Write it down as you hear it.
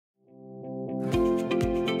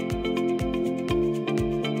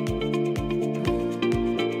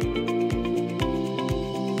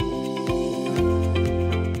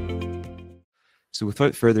So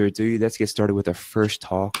without further ado, let's get started with our first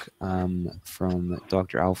talk from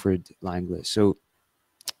Dr. Alfried Längle. So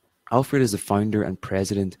Alfried is the founder and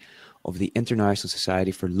president of the International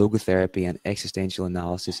Society for Logotherapy and Existential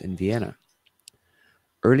Analysis in Vienna.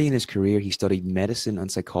 Early in his career, he studied medicine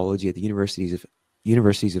and psychology at the universities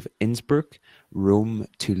of Innsbruck, Rome,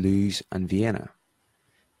 Toulouse, and Vienna.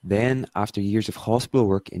 Then, after years of hospital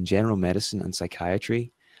work in general medicine and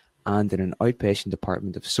psychiatry, and in an outpatient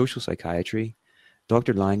department of social psychiatry,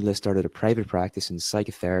 Dr. Längle started a private practice in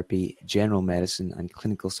psychotherapy, general medicine, and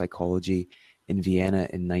clinical psychology in Vienna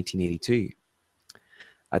in 1982.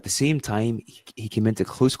 At the same time, he came into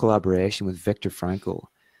close collaboration with Viktor Frankl,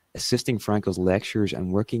 assisting Frankl's lectures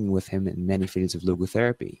and working with him in many fields of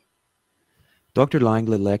logotherapy. Dr.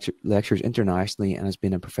 Längle lectures internationally and has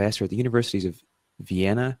been a professor at the universities of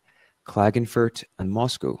Vienna, Klagenfurt, and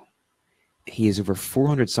Moscow. He has over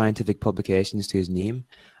 400 scientific publications to his name,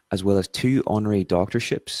 as well as 2 honorary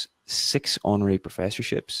doctorships, 6 honorary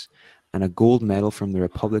professorships, and a gold medal from the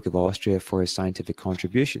Republic of Austria for his scientific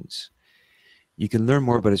contributions. You can learn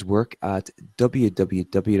more about his work at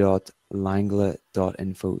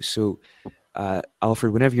www.langle.info. So,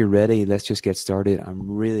 Alfried, whenever you're ready, let's just get started.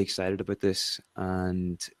 I'm really excited about this,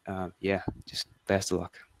 and yeah, just best of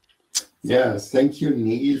luck. Yeah, thank you,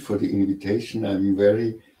 Neil, for the invitation. I'm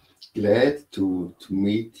very glad to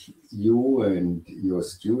meet you and your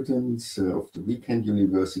students of the Weekend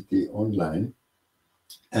University online.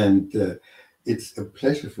 And it's a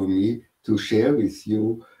pleasure for me to share with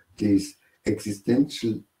you this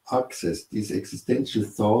existential access, these existential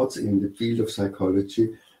thoughts in the field of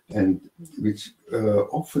psychology, and which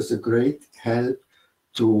offers a great help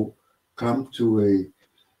to come to a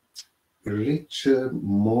richer,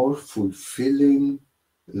 more fulfilling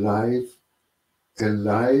life, a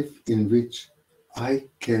life in which I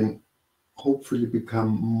can hopefully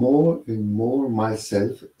become more and more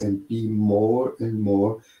myself and be more and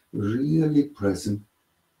more really present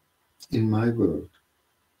in my world,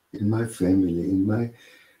 in my family, in my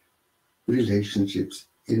relationships,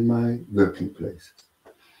 in my working places.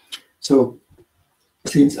 So,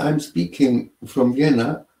 since I'm speaking from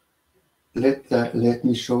Vienna, let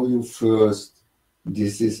me show you first.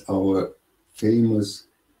 This is our famous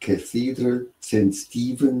cathedral, St.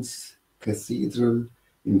 Stephen's Cathedral,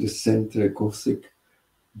 in the center, Gothic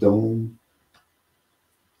dome,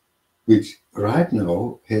 which right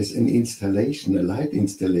now has an installation, a light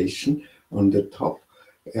installation on the top.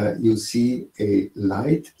 You see a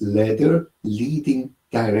light ladder leading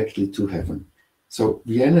directly to heaven. So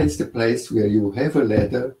Vienna is the place where you have a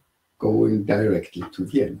ladder going directly to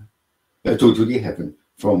Vienna, to the heaven,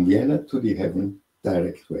 from Vienna to the heaven,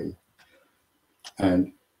 direct way.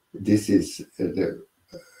 And this is the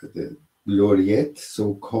gloriette,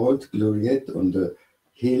 so-called gloriette on the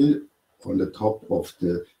hill on the top of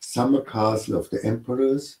the summer castle of the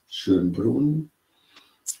emperors, Schönbrunn.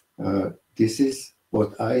 This is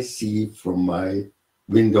what I see from my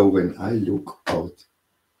window when I look out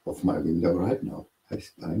of my window right now.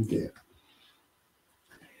 I'm there.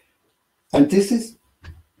 And this is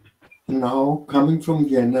now coming from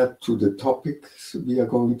Vienna to the topics we are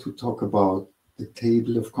going to talk about, the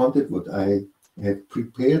table of content, what I have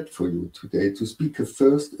prepared for you today, to speak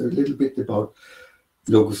first a little bit about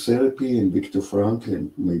logotherapy and Viktor Frankl,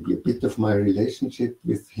 and maybe a bit of my relationship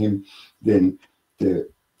with him, then the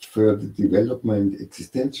further development,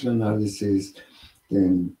 existential analysis,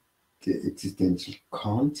 then the existential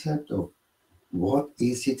concept of what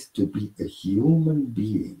is it to be a human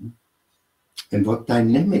being, and what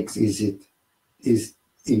dynamics is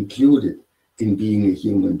included in being a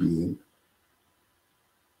human being,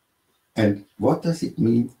 and what does it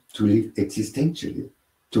mean to live existentially,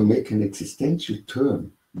 to make an existential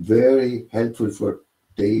term very helpful for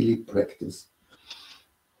daily practice.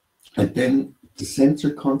 And then the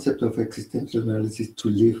central concept of existential analysis, to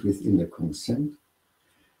live with inner consent.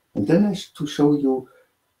 And then to show you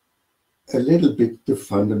a little bit the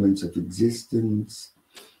fundamentals of existence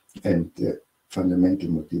and the fundamental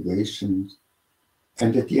motivations.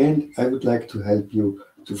 And at the end, I would like to help you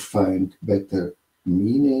to find better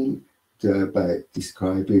meaning by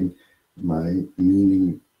describing my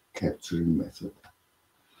meaning capturing method.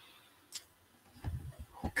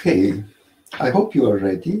 Okay, I hope you are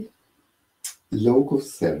ready.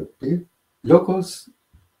 Logotherapy. Logos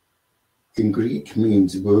in Greek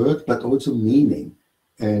means word, but also meaning.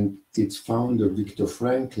 And its founder, Viktor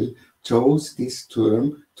Frankl, chose this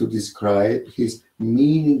term to describe his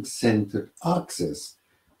meaning-centered access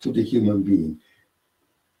to the human being.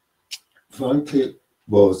 Frankl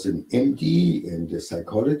was an MD and a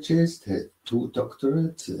psychologist, had 2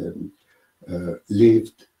 doctorates, and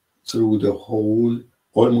lived through the whole,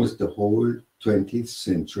 almost the whole 20th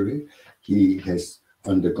century. He has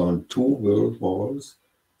undergone 2 world wars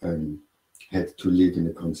and had to live in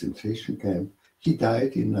a concentration camp. He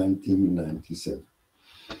died in 1997.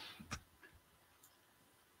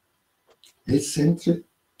 His central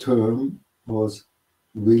term was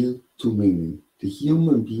will to meaning. The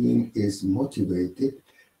human being is motivated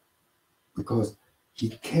because he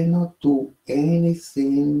cannot do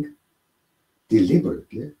anything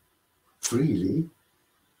deliberately, freely,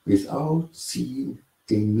 without seeing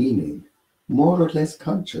a meaning, more or less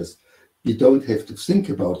conscious. We don't have to think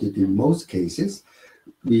about it in most cases.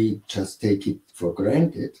 We just take it for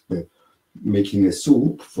granted. Making a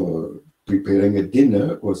soup, for preparing a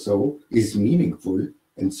dinner or so, is meaningful,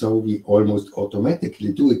 and so we almost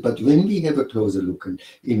automatically do it. But when we have a closer look and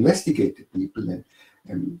investigate the people,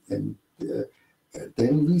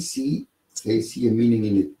 then we see they see a meaning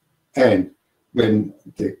in it. And when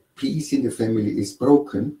the peace in the family is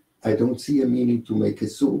broken, I don't see a meaning to make a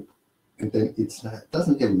soup, and then it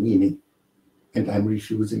doesn't have meaning, and I'm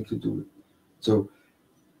refusing to do it. So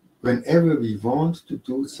whenever we want to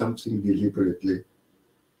do something deliberately,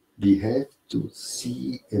 we have to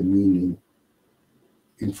see a meaning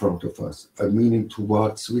in front of us, a meaning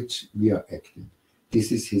towards which we are acting.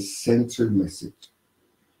 This is his central message.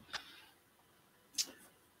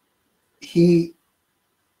 He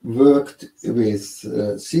worked with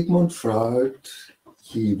Sigmund Freud.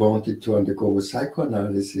 He wanted to undergo a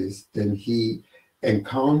psychoanalysis. Then he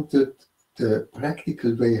encountered the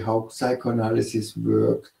practical way how psychoanalysis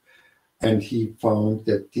worked, and he found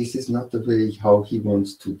that this is not the way how he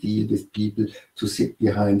wants to deal with people, to sit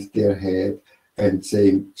behind their head and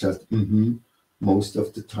saying just most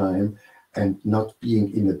of the time, and not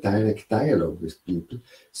being in a direct dialogue with people.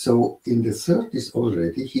 So in the 30s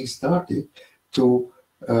already, he started to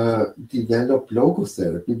develop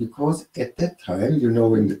logotherapy, because at that time, you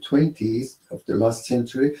know, in the 20s of the last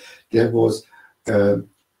century, there was a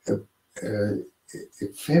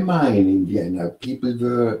famine in Vienna. People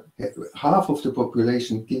were, half of the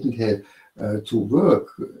population didn't have to work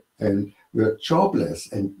and were jobless,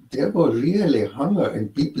 and there was really hunger,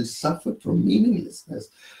 and people suffered from meaninglessness.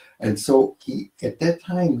 And so at that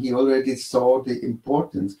time, he already saw the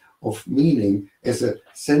importance of meaning as a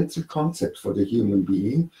central concept for the human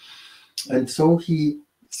being. And so he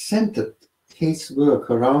centered his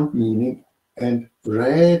work around meaning and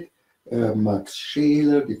read Max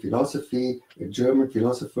Scheler, the philosophy, a German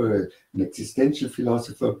philosopher, an existential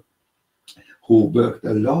philosopher, who worked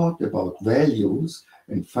a lot about values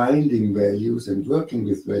and finding values and working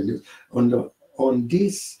with values. On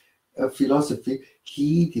this philosophy,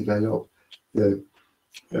 he developed the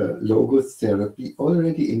logotherapy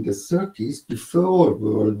already in the 30s, before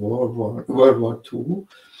World War II,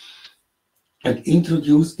 and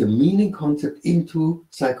introduced the meaning concept into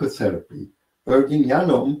psychotherapy. Irving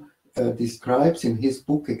Yalom describes in his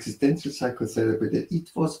book Existential Psychotherapy that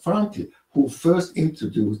it was Frankl who first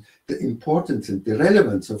introduced the importance and the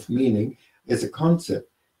relevance of meaning as a concept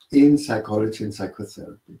in psychology and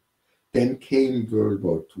psychotherapy. Then came World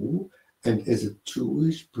War II, and as a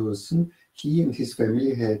Jewish person, he and his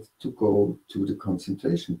family had to go to the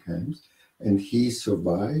concentration camps, and he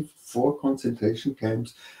survived 4 concentration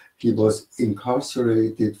camps. He was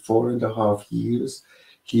incarcerated 4.5 years.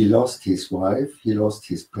 He lost his wife, he lost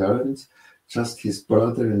his parents, just his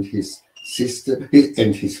brother and his sister,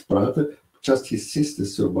 and his brother, just his sister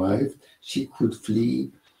survived. She could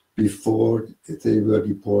flee before they were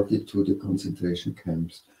deported to the concentration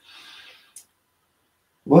camps.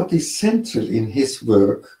 What is central in his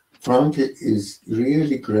work, Frankl is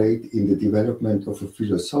really great in the development of a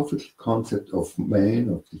philosophical concept of man,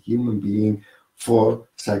 of the human being, for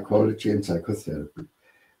psychology and psychotherapy.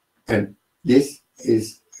 And this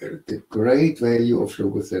is the great value of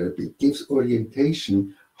logotherapy. It gives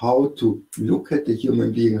orientation how to look at the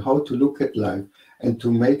human being, how to look at life, and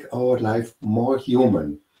to make our life more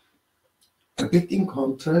human. A bit in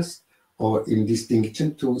contrast or in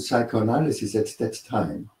distinction to psychoanalysis at that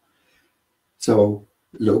time. So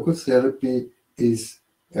logotherapy is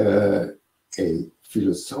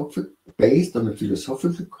based on a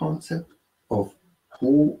philosophical concept of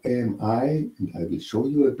who am I, and I will show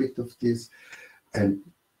you a bit of this, and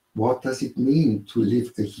what does it mean to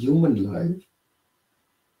live a human life,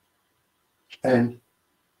 and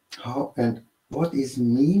how and what is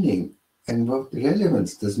meaning, and what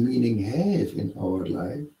relevance does meaning have in our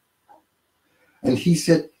life. And he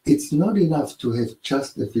said it's not enough to have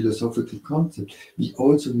just a philosophical concept, we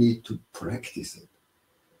also need to practice it.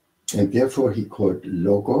 And therefore he called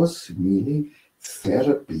logos, meaning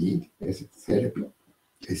therapy, as a therapy,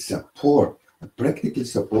 a support a practical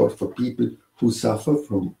support for people who suffer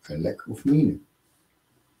from a lack of meaning.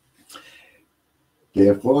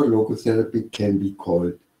 Therefore, logotherapy can be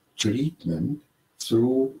called treatment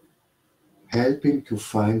through helping to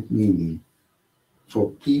find meaning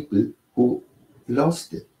for people who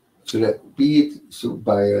lost it. So that be it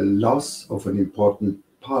by a loss of an important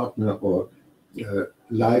partner or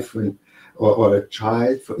life or a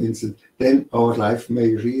child, for instance, then our life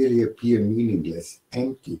may really appear meaningless,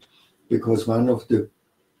 empty, because one of the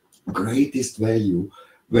greatest value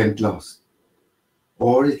went lost.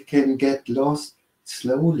 Or it can get lost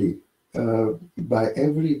slowly by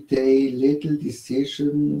everyday little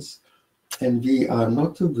decisions, and we are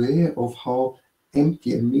not aware of how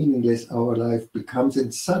empty and meaningless our life becomes,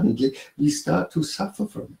 and suddenly we start to suffer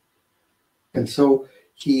from it. And so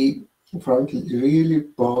Frankl really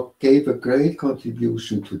gave a great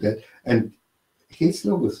contribution to that, and his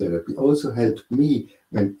logotherapy also helped me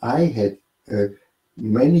when I had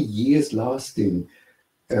many years lasting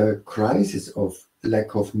crisis of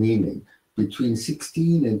lack of meaning. Between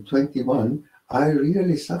 16 and 21, I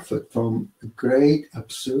really suffered from a great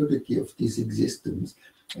absurdity of this existence.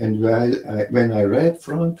 And when I read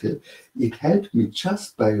Frankl, it helped me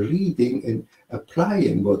just by reading and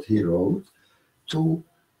applying what he wrote to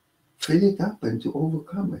fill it up and to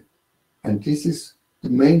overcome it. And this is the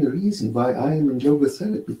main reason why I am in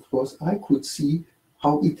logotherapy, because I could see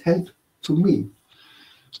how it helped to me.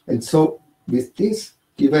 And so with this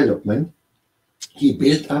development, he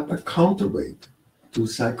built up a counterweight to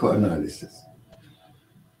psychoanalysis.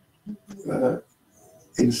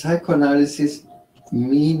 In psychoanalysis,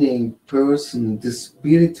 meaning, person, the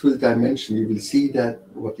spiritual dimension, you will see that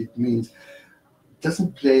what it means,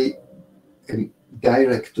 doesn't play a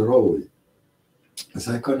direct role.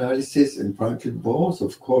 Psychoanalysis, and Frankl was,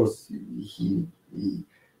 of course, he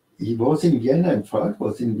was in Vienna, and Freud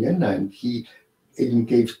was in Vienna, and he even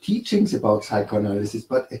gave teachings about psychoanalysis,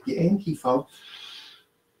 but at the end he found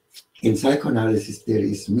in psychoanalysis there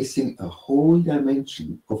is missing a whole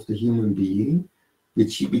dimension of the human being,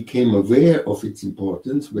 which he became aware of its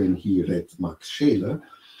importance when he read Max Scheler.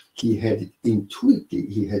 He had it intuitively,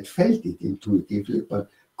 he had felt it intuitively, but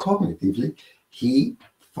cognitively, he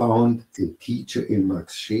found a teacher in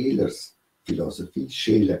Max Scheler's philosophy,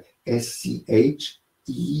 Scheler, Scheler.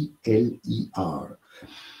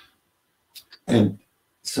 And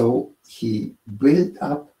so he built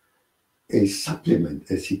up a supplement,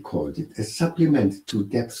 as he called it, a supplement to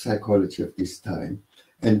depth psychology of this time.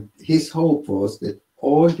 And his hope was that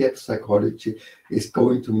all depth psychology is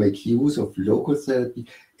going to make use of logotherapy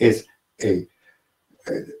as a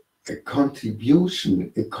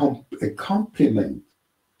contribution, a complement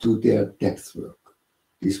to their depth work.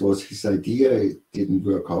 This was his idea. It didn't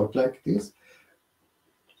work out like this.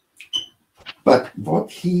 But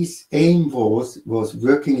what his aim was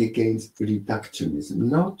working against reductionism,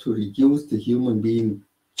 not to reduce the human being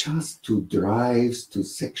just to drives, to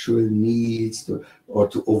sexual needs, or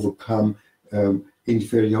to overcome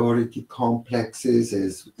inferiority complexes,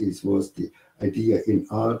 as was the idea in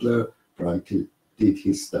Adler. Frankl did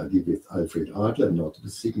his study with Alfred Adler, not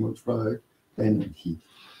with Sigmund Freud. Then he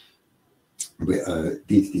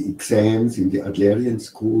did the exams in the Adlerian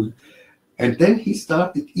school. And then he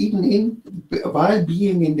started, while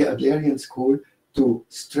being in the Adlerian school, to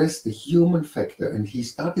stress the human factor. And he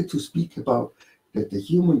started to speak about that the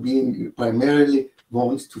human being primarily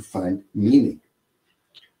wants to find meaning.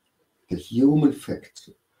 The human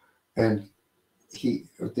factor. And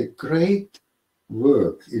the great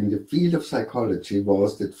work in the field of psychology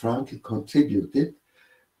was that Frankl contributed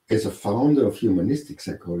as a founder of humanistic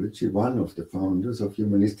psychology, one of the founders of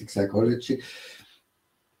humanistic psychology,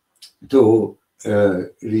 to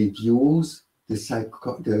reduce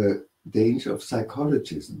the danger of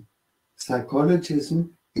psychologism.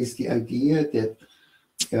 Psychologism is the idea that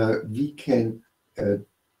we can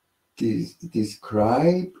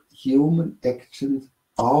describe human actions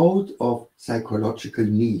out of psychological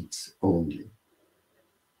needs only.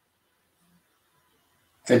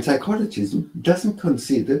 And psychologism doesn't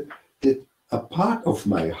consider that a part of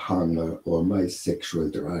my hunger or my sexual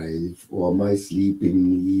drive or my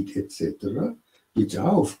sleeping need, etc., which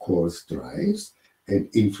are of course drives and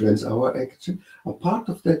influence our action, a part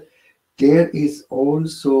of that, there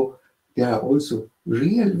are also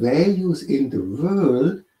real values in the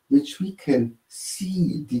world which we can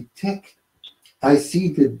see, detect. I see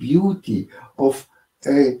the beauty of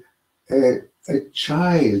a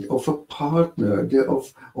child, of a partner,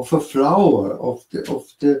 of a flower, of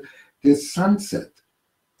the sunset,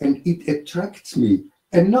 and it attracts me,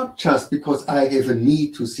 and not just because I have a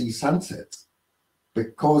need to see sunsets,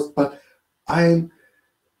 but I'm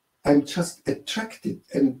I'm just attracted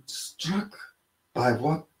and struck by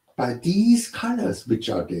these colors which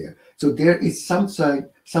are there. So there is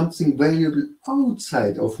something valuable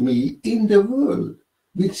outside of me in the world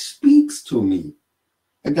which speaks to me,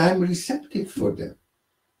 and I'm receptive for them.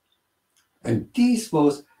 And this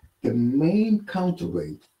was the main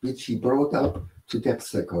counterweight which he brought up to depth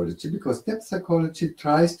psychology, because depth psychology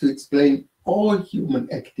tries to explain all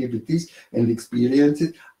human activities and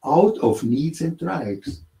experiences out of needs and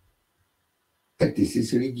drives. And this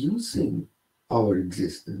is reducing our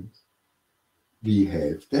existence. We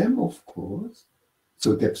have them, of course,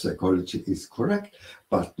 so depth psychology is correct,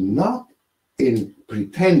 but not in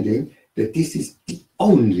pretending that this is the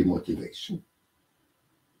only motivation.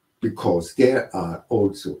 Because there are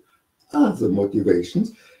also other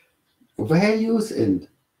motivations, values and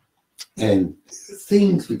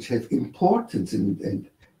things which have importance and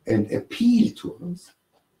appeal to us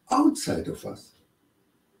outside of us,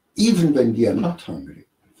 even when we are not hungry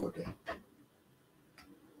for them.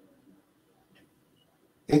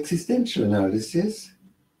 Existential analysis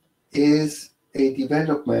is a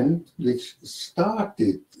development which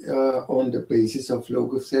started on the basis of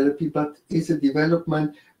logotherapy, but is a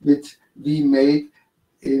development which we made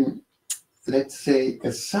in, let's say,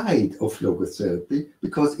 a side of logotherapy,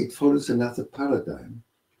 because it follows another paradigm.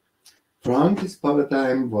 Frankl's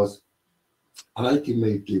paradigm was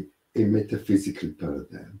ultimately a metaphysical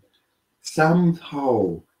paradigm.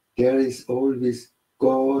 Somehow there is always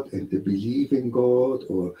God and the belief in God,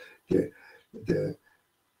 or the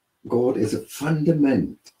God as a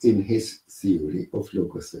fundament in his theory of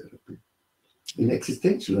logotherapy. In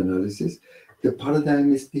existential analysis, the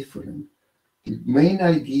paradigm is different. The main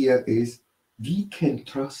idea is we can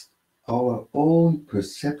trust our own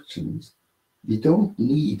perceptions. We don't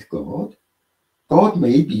need God. God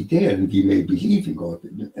may be there and we may believe in God,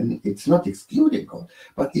 and it's not excluding God,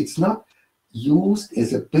 but it's not used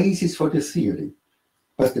as a basis for the theory.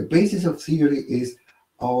 But the basis of theory is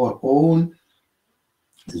our own,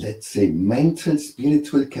 let's say, mental,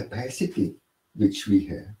 spiritual capacity which we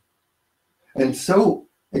have. And so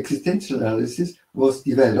existential analysis was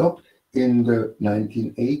developed in the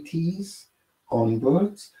 1980s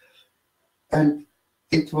onwards, and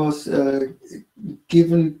it was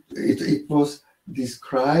it was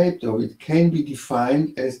described, or it can be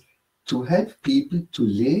defined as to help people to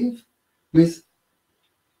live with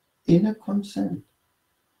inner consent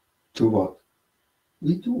to what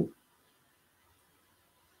we do.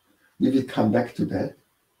 We will come back to that.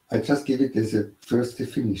 I just give it as a first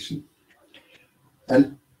definition.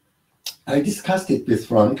 And I discussed it with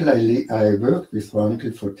Frankl. I worked with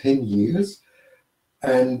Frankl for 10 years.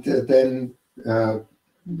 And then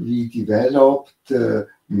we developed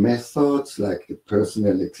methods like the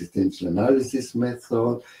personal existential analysis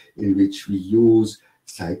method, in which we use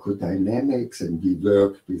psychodynamics and we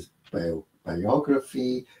work with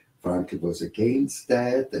biography. Frankl was against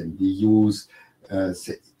that, and we use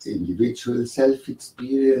individual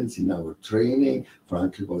self-experience in our training.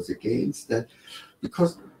 Frankl was against that,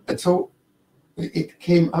 because, and so it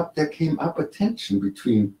came up, there came up a tension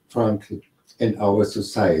between Frankl and our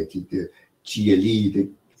society, the GLE, the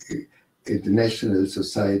International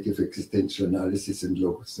Society of Existential Analysis and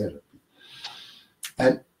Logotherapy.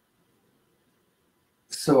 And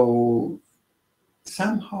so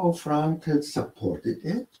somehow Frankl supported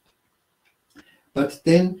it, but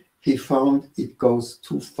then he found it goes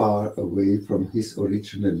too far away from his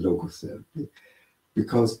original logotherapy,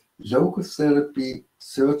 because logotherapy,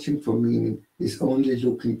 searching for meaning, is only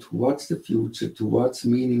looking towards the future, towards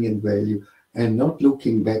meaning and value, and not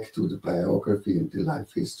looking back to the biography and the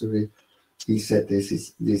life history. He said this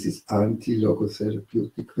is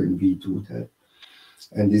anti-logotherapeutic when we do that,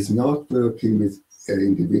 and is not working with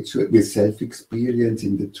individual, with self-experience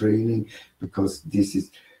in the training, because this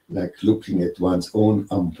is like looking at one's own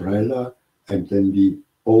umbrella, and then we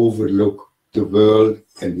overlook the world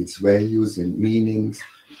and its values and meanings.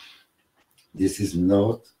 This is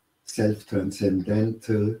not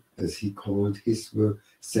self-transcendental, as he called his work,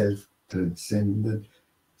 self-transcendent,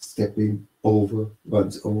 stepping over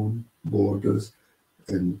one's own borders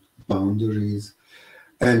and boundaries.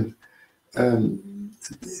 And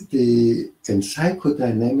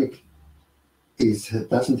psychodynamic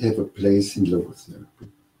doesn't have a place in logotherapy.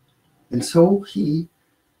 And so we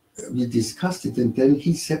discussed it, and then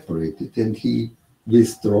he separated, and he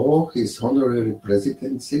withdrew his honorary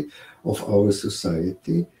presidency of our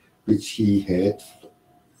society, which he had,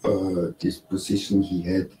 this position he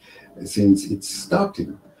had since its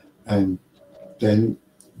starting. And then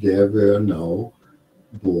there were now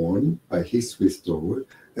born, by his withdrawal,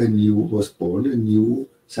 was born a new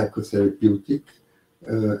psychotherapeutic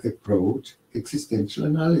approach existential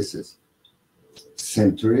analysis,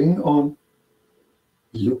 centering on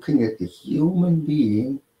looking at the human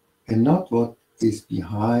being and not what is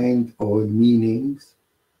behind our meanings,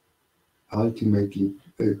 ultimately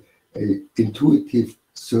a intuitive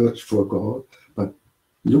search for God, but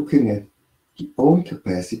looking at the own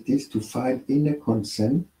capacities to find inner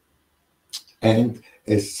consent and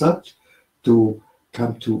as such to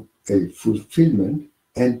come to a fulfillment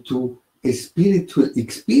and to a spiritual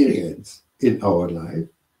experience in our life,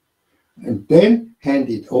 and then hand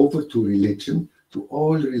it over to religion, to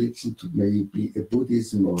all religion, to maybe a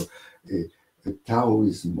Buddhism or a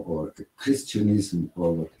Taoism or a Christianism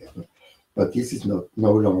or whatever. But this is no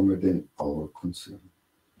longer than our concern.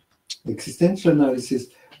 Existential analysis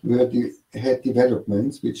had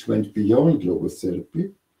developments which went beyond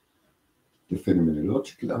logotherapy, the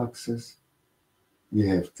phenomenological axis. We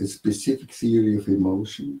have a specific theory of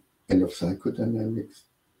emotion and of psychodynamics,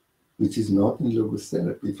 which is not in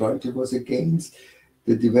logotherapy. Frankl was against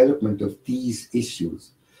the development of these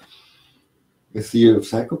issues. A theory of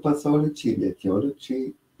psychopathology and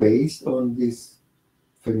etiology based on this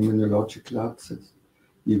phenomenological axis.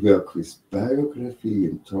 We work with biography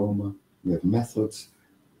and trauma. We have methods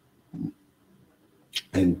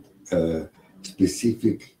and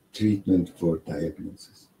specific treatment for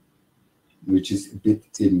diagnosis, which is a bit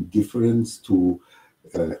in difference to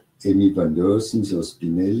Amy van Dersen's or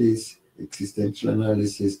Spinelli's existential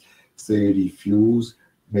analysis. They refuse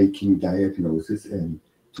making diagnosis and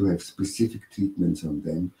to have specific treatments on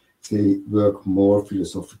them. They work more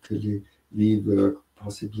philosophically. We work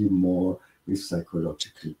possibly more with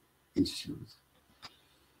psychological issues.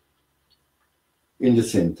 In the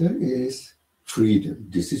center is freedom.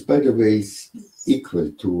 This is, by the way,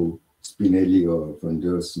 equal to Spinelli or van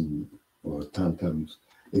Dersen or Tantam's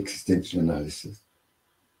existential analysis.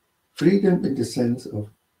 Freedom in the sense of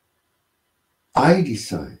I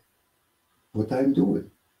decide what I'm doing,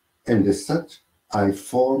 and as such, I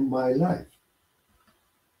form my life.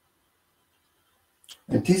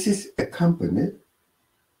 And this is accompanied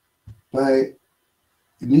by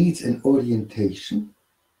needs an orientation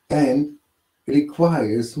and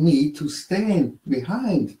requires me to stand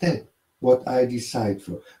behind that, what I decide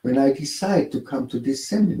for. When I decide to come to this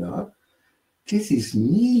seminar, this is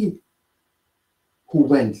me who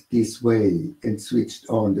went this way and switched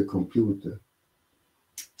on the computer.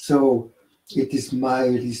 So it is my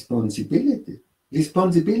responsibility.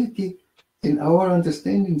 Responsibility in our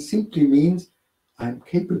understanding simply means I'm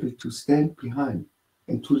capable to stand behind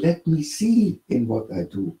and to let me see in what I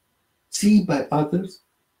do, see by others,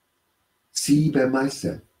 see by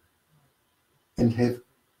myself, and have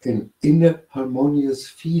an inner harmonious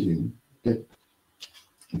feeling that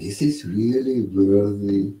this is really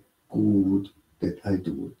worthy, good, that I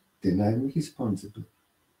do it. Then I'm responsible.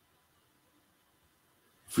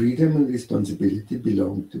 Freedom and responsibility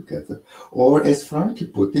belong together. Or as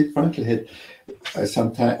Frankl put it, Frankl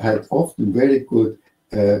had often very good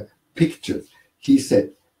pictures. He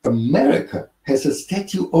said, America has a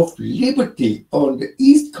Statue of Liberty on the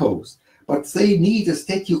East Coast, but they need a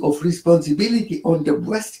Statue of Responsibility on the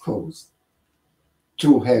West Coast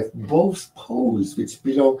to have both poles which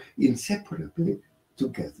belong inseparably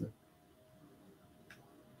together.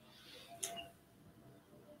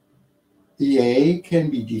 EA can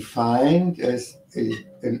be defined as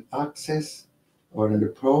an access or an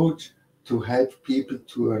approach to help people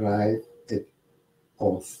to arrive at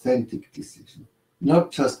authentic decisions,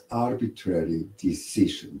 not just arbitrary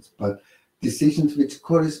decisions, but decisions which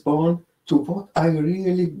correspond to what I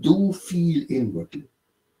really do feel inwardly,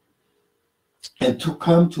 and to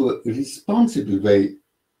come to a responsible way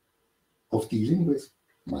of dealing with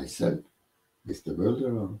myself, with the world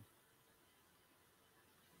around.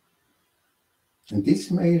 And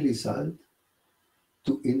this may result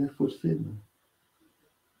to inner fulfillment.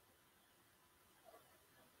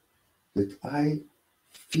 That I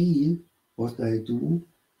feel what I do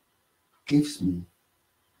gives me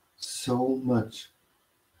so much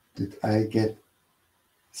that I get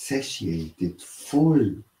satiated,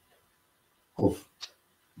 full of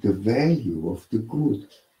the value of the good,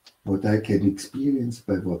 what I can experience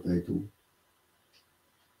by what I do.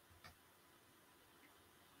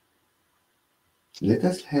 Let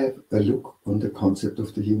us have a look on the concept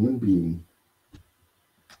of the human being.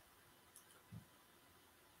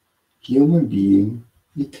 Human being,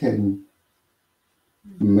 we can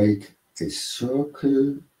make a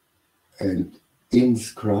circle and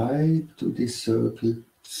inscribe to this circle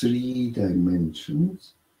 3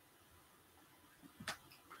 dimensions.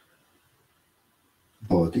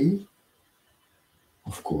 Body,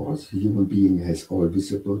 of course, a human being has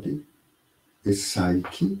always a body. a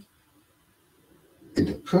psyche and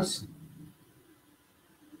a person.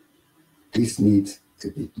 This needs a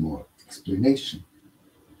bit more explanation.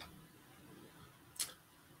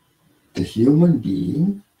 The human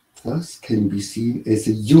being thus can be seen as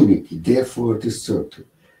a unity, therefore the circle.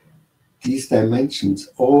 These dimensions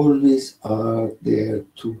always are there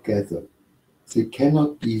together. They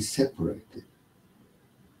cannot be separated.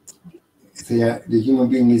 The human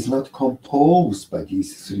being is not composed by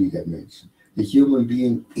these three dimensions. The human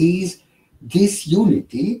being is this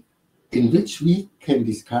unity in which we can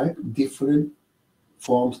describe different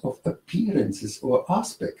forms of appearances or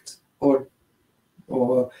aspects or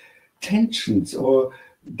tensions or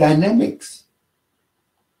dynamics.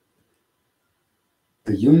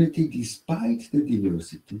 The unity despite the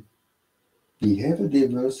diversity. We have a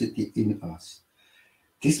diversity in us.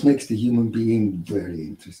 This makes the human being very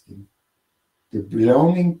interesting. The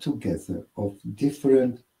belonging together of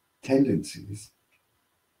different tendencies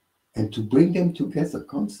and to bring them together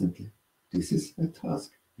constantly. This is a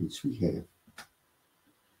task which we have.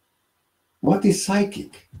 What is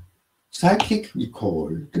psychic? Psychic we call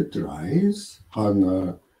the drives,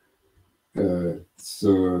 hunger,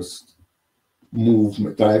 thirst,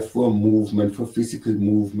 movement, drive for movement, for physical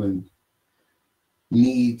movement,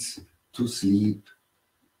 needs to sleep,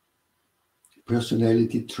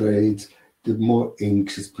 personality traits, the more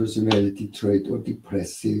anxious personality trait or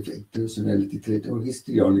depressive personality trait or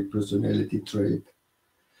histrionic personality trait,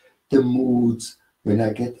 the moods when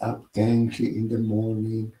I get up angry in the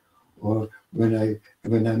morning or when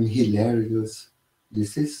I'm hilarious.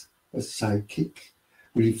 This is a psychic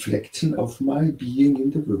reflection of my being in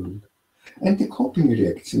the world. And the coping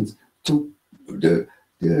reactions to the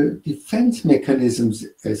defense mechanisms,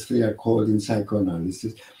 as they are called in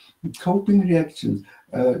psychoanalysis, coping reactions,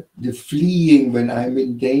 the fleeing when I'm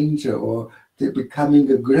in danger, or the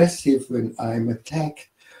becoming aggressive when I'm attacked,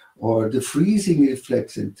 or the freezing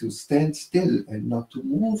reflection to stand still and not to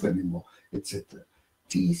move anymore, etc.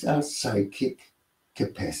 These are psychic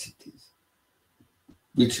capacities,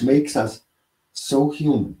 which makes us so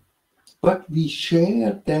human. But we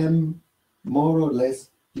share them more or less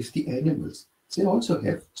with the animals. They also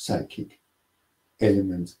have psychic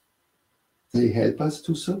elements. They help us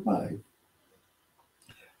to survive.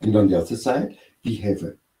 And on the other side, we have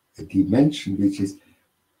a dimension which is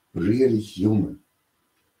really human,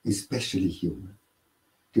 especially human,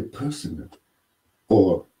 the personal,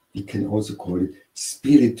 or we can also call it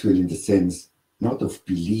spiritual in the sense not of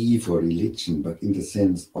belief or religion, but in the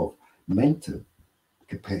sense of mental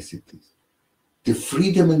capacities. The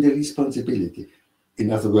freedom and the responsibility.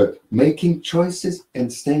 In other words, making choices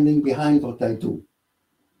and standing behind what I do.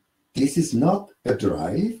 This is not a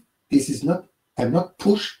drive. I'm not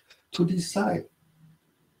pushed to decide.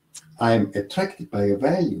 I'm attracted by a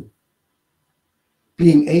value.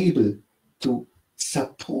 Being able to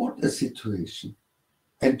support a situation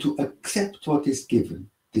and to accept what is given.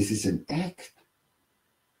 This is an act.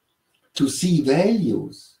 To see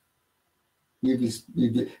values.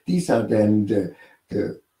 These are then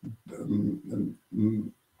the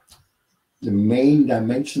main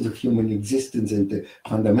dimensions of human existence and the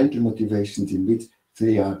fundamental motivations in which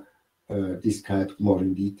they are described more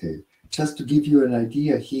in detail. Just to give you an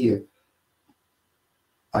idea here,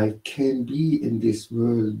 I can be in this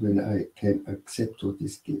world when I can accept what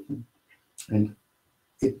is given. And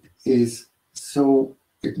it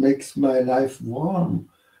makes my life warm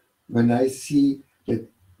when I see that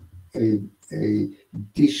a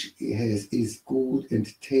dish is good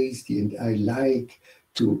and tasty and I like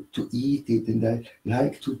to eat it and I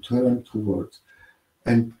like to turn towards.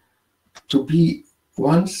 And to be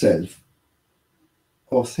oneself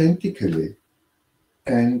authentically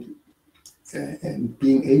and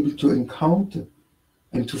being able to encounter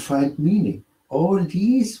and to find meaning. All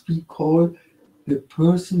these we call the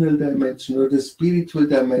personal dimension or the spiritual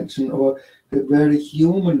dimension or the very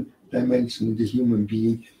human dimension in the human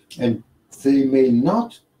being. And they may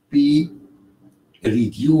not be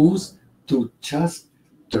reduced to just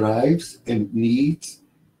drives and needs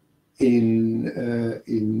in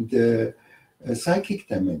the psychic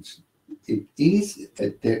dimension.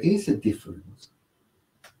 There is a difference.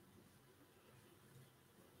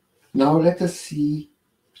 Now let us see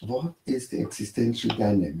what is the existential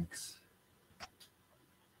dynamics.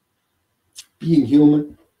 Being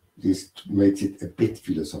human, this makes it a bit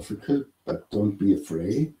philosophical, but don't be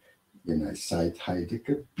afraid. When I cite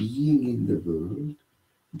Heidegger, being in the world,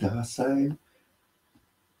 Dasein,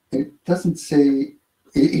 it doesn't say,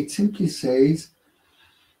 it simply says,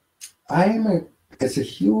 as a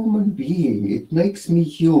human being, it makes me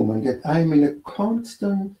human that I'm in a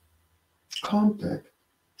constant contact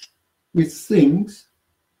with things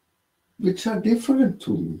which are different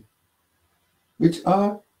to me, which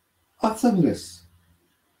are otherness.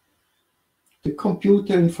 The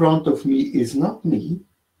computer in front of me is not me,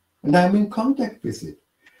 and I'm in contact with it.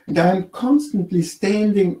 And I'm constantly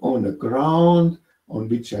standing on a ground on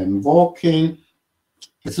which I'm walking.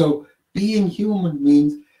 So being human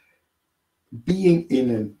means being in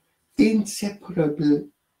an inseparable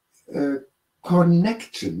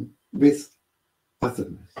connection with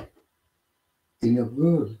otherness in a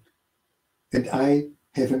world. And I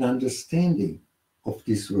have an understanding of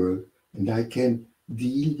this world, and I can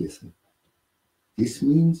deal with it. This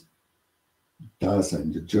means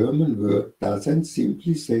Dasein. The German word Dasein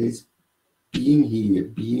simply says being here,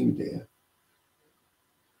 being there.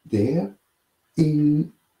 There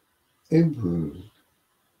in a world,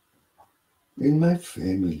 in my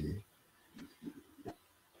family,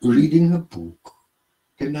 reading a book,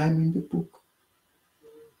 and I'm in the book,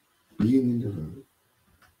 being in the world.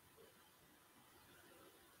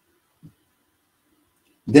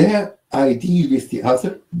 There I deal with the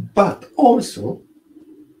other, but also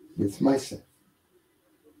with myself.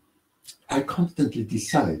 I constantly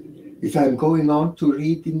decide if I'm going on to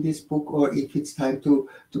read in this book or if it's time to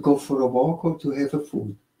go for a walk or to have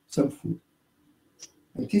some food.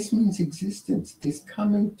 And this means existence, this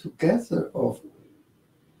coming together of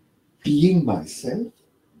being myself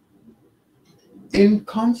in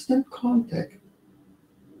constant contact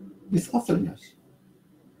with otherness.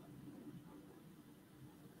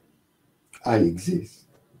 I exist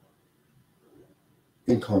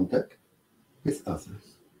in contact with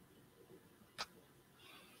others.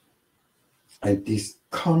 And this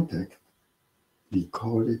contact, we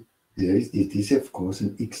call it, it is of course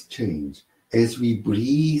an exchange. As we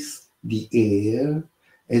breathe the air,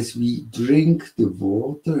 as we drink the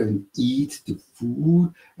water and eat the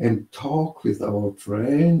food and talk with our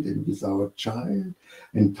friend and with our child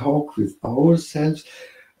and talk with ourselves,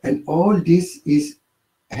 and all this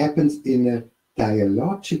happens in a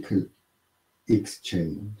dialogical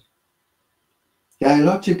exchange.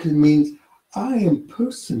 Dialogical means I am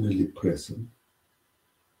personally present.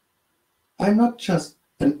 I'm not just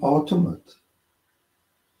an automat,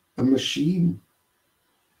 a machine.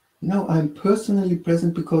 No, I'm personally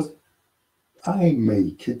present because I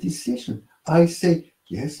make a decision. I say,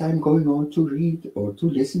 yes, I'm going on to read or to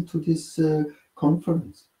listen to this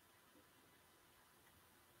conference.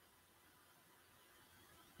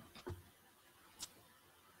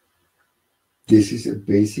 This is a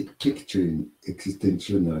basic picture in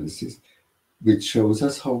existential analysis, which shows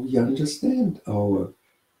us how we understand our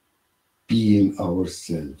being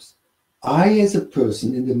ourselves. I, as a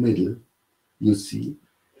person in the middle, you see,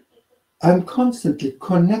 I'm constantly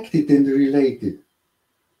connected and related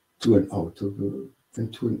to an outer world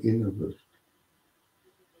and to an inner world.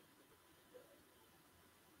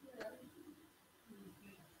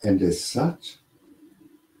 And as such,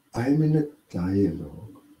 I'm in a dialogue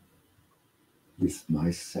with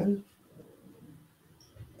myself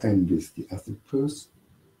and with the other person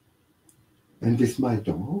and with my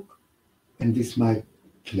dog and with my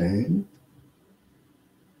plant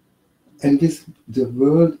and with the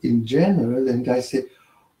world in general. And I say,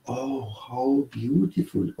 oh, how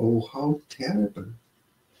beautiful, oh, how terrible.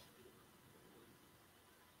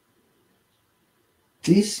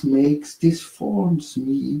 This forms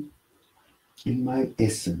me in my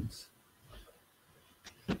essence.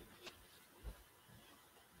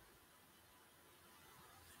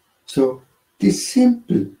 So this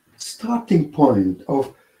simple starting point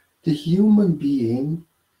of the human being,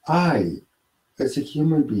 I, as a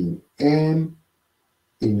human being, am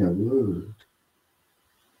in a world.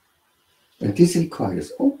 And this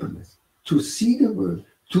requires openness, to see the world,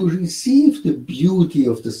 to receive the beauty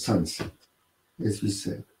of the sunset, as we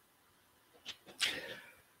said.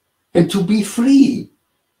 And to be free.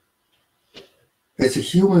 As a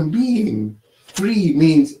human being, free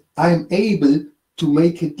means I'm able to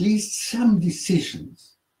make at least some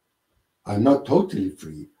decisions. I'm not totally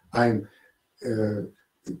free. I'm in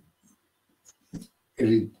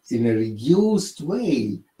a reduced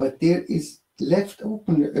way, but there is left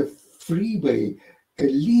open a freeway, a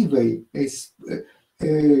leeway, a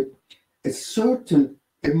certain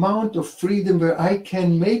amount of freedom where I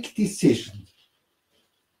can make decisions.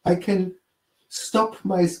 I can stop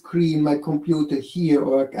my screen, my computer here,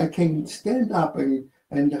 or I can stand up and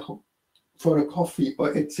for a coffee,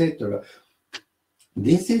 or etc.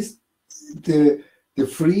 This is the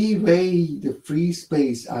free way, the free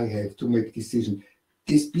space I have to make decisions.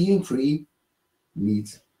 This being free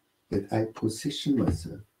means that I position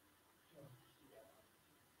myself.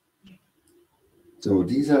 So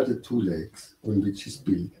these are the two legs on which is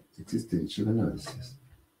built. existential analysis.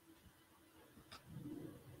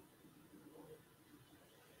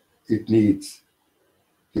 It needs,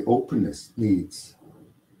 the openness needs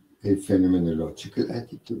a phenomenological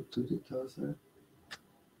attitude to the other,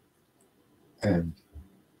 and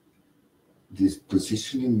this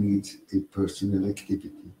positioning needs a personal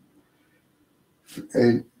activity.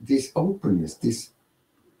 And this openness, this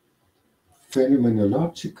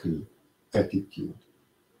phenomenological attitude,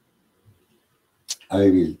 I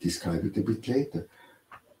will describe it a bit later.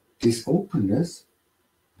 This openness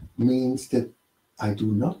means that I do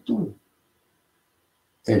not do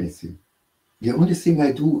anything. The only thing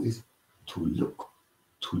I do is to look,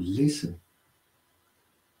 to listen,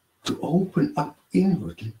 to open up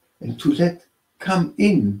inwardly, and to let come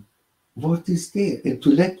in what is there, and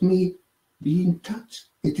to let me be in touch.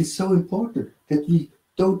 It is so important that we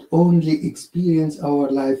don't only experience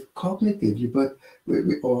our life cognitively, but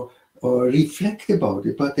or reflect about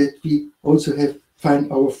it, but that we also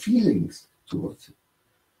find our feelings towards it.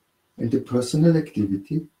 And the personal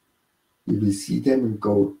activity, we will see them and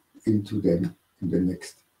go into them in the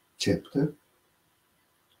next chapter.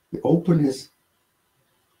 The openness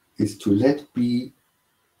is to let be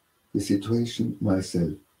the situation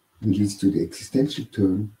myself, and leads to the existential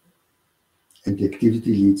turn, and the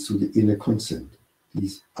activity leads to the inner consent.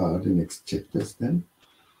 These are the next chapters then.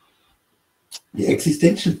 The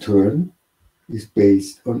existential turn is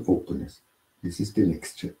based on openness. This is the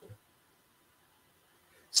next chapter.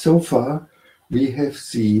 So far, we have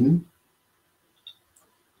seen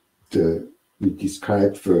we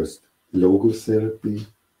described first logotherapy,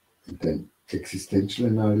 and then existential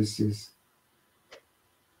analysis.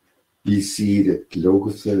 We see that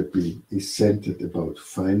logotherapy is centered about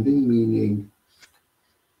finding meaning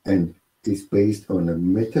and is based on a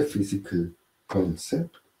metaphysical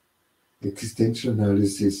concept. Existential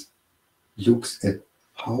analysis looks at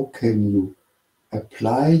how can you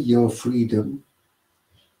apply your freedom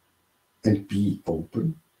and be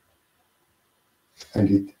open, and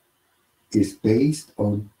it is based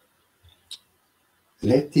on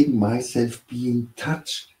letting myself be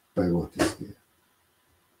touched by what is there.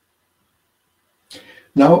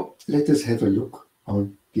 Now let us have a look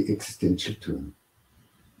on the existential turn.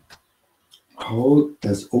 How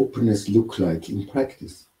does openness look like in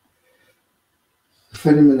practice?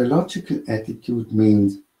 Phenomenological attitude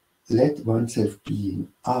means let oneself be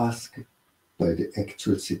asked by the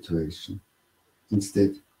actual situation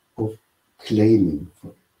instead of claiming for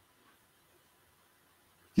it.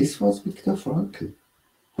 This was Viktor Frankl,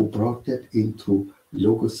 who brought that into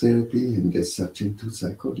logotherapy and as such into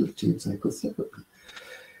psychology and psychotherapy.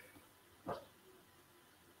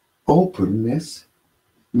 Openness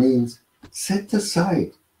means set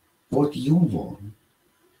aside what you want.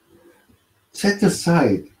 Set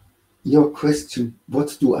aside your question,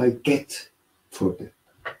 what do I get for that?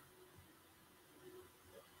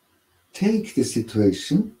 Take the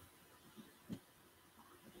situation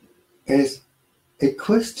as a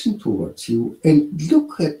question towards you and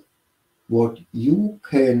look at what you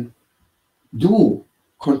can do,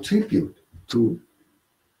 contribute to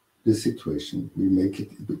the situation. We make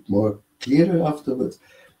it a bit more clearer afterwards.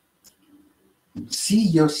 See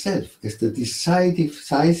yourself as the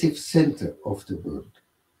decisive center of the world.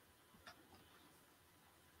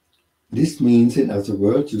 This means, in other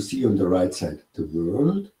words, you see on the right side the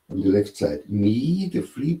world, on the left side me, the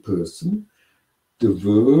free person, the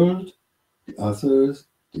world, the others,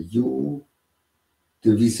 the you,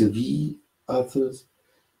 the vis-a-vis others,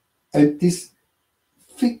 and this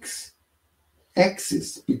fixed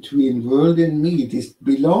axis between world and me, this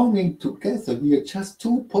belonging together, we are just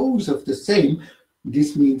two poles of the same.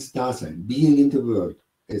 This means Dasein, being in the world,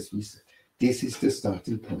 as we said. This is the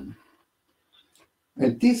starting point.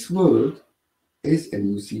 And this world is,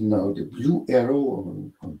 and you see now the blue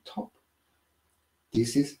arrow on top,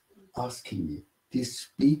 this is asking me, this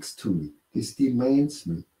speaks to me, this demands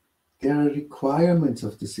me. There are requirements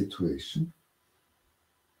of the situation.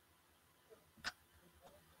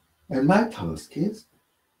 And my task is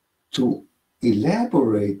to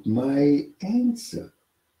elaborate my answer,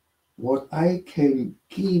 what I can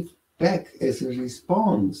give back as a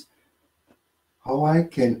response, how I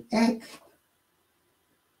can act.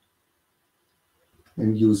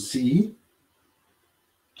 And you see,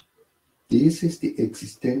 this is the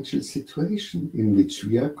existential situation in which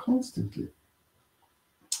we are constantly.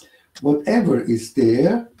 Whatever is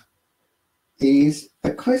there is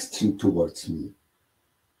a question towards me.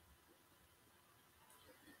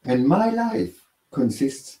 And my life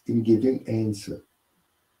consists in giving answer.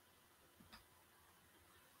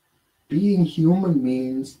 Being human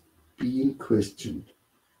means being questioned.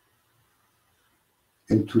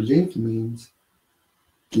 And to live means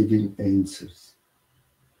giving answers.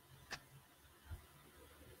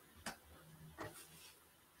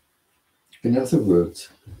 In other words,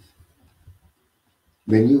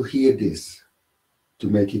 when you hear this, to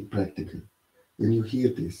make it practical, when you hear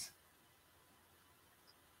this,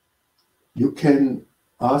 you can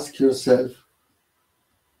ask yourself,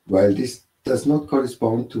 while this does not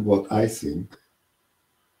correspond to what I think,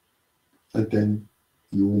 and then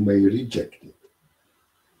you may reject it.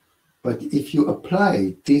 But if you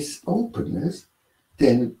apply this openness,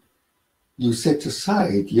 then you set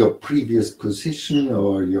aside your previous position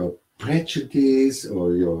or your prejudice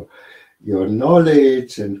or your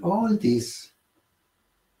knowledge and all this.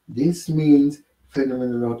 This means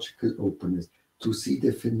phenomenological openness, to see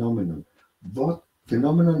the phenomenon. What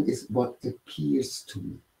phenomenon is what appears to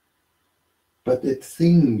me. But that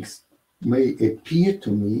things may appear to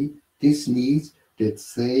me, this needs that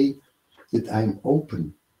say that I'm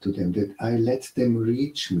open to them, that I let them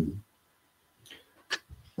reach me.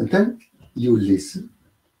 And then you listen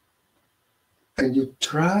and you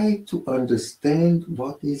try to understand,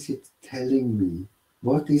 what is it telling me?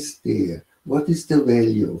 What is there? What is the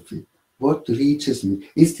value of it? What reaches me?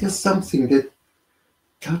 Is there something that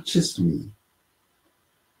touches me?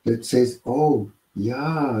 That says, oh,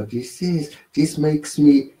 yeah, this makes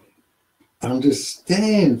me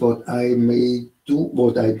understand what I may do,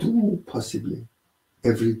 what I do possibly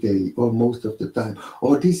every day or most of the time.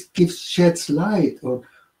 Or this sheds light on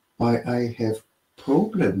why I have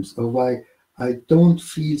problems, or why I don't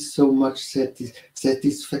feel so much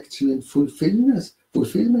satisfaction and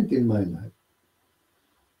fulfillment in my life.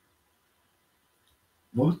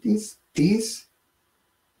 What is this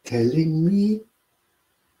telling me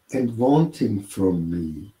and wanting from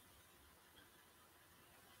me?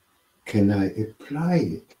 Can I apply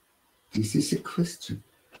it? This is a question.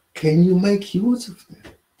 Can you make use of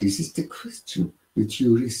that? This is the question which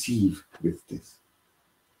you receive with this.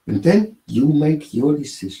 And then you make your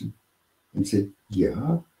decision and say,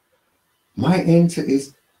 yeah, my answer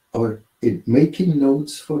is, or making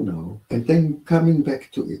notes for now, and then coming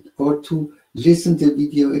back to it, or to listen to the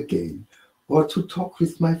video again, or to talk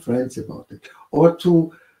with my friends about it, or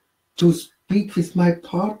to speak with my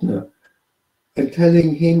partner and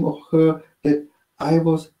telling him or her that I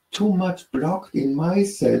was too much blocked in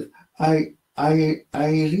myself. I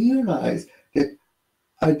realized that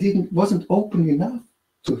I wasn't open enough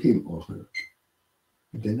to him or her.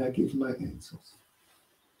 And then I give my answers.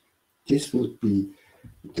 This would be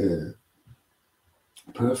the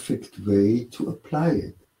perfect way to apply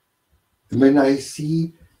it. When I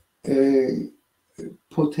see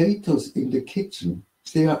potatoes in the kitchen,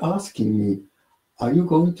 they are asking me, are you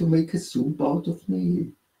going to make a soup out of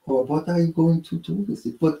me? Or what are you going to do with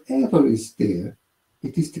it? Whatever is there,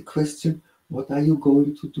 it is the question, what are you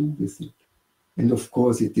going to do with it? And of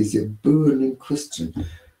course, it is a burning question.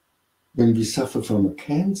 When we suffer from a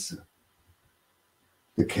cancer,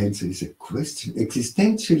 the cancer is a question.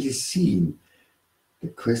 Existentially seen, the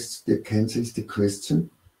cancer is the question,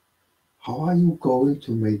 how are you going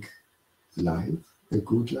to make life, a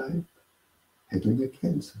good life, having a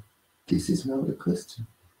cancer? This is now the question.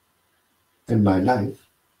 And my life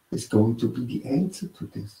is going to be the answer to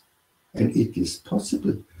this. And it is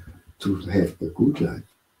possible to have a good life,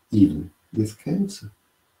 even with cancer.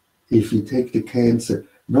 If we take the cancer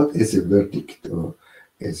not as a verdict or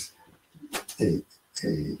as a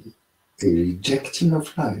rejection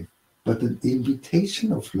of life, but an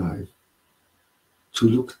invitation of life to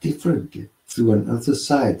look differently, through another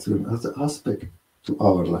side, through another aspect to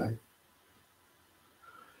our life.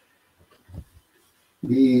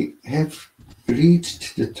 We have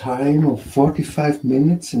reached the time of 45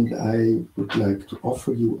 minutes, and I would like to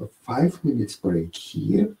offer you a 5 minutes break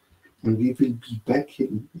here, and we will be back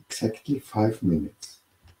in exactly 5 minutes.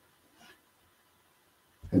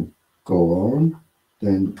 And go on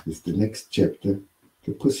then with the next chapter,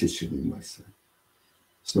 the positioning myself.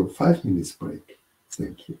 So 5 minutes break.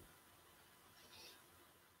 Thank you.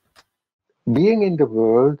 Being in the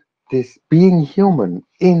world, this being human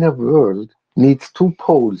in a world, needs two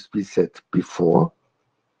poles, we said before.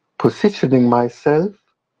 Positioning myself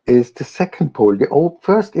is the second pole. The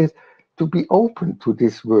first is to be open to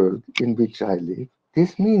this world in which I live.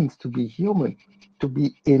 This means to be human, to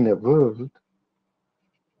be in a world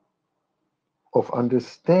of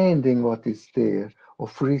understanding what is there,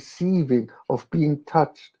 of receiving, of being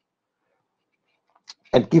touched,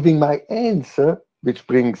 and giving my answer, which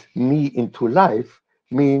brings me into life,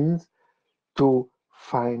 means to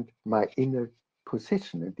find my inner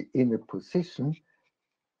position. And the inner position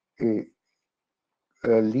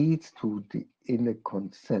leads to the inner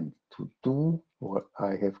consent to do what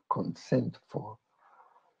I have consent for,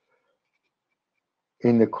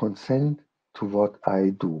 inner consent to what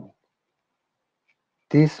I do.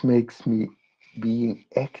 This makes me being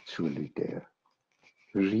actually there,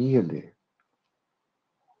 really,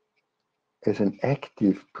 as an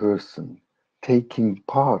active person, taking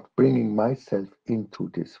part, bringing myself into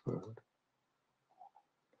this world.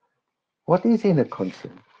 What is inner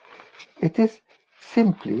consent? It is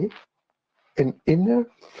simply an inner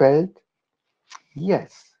felt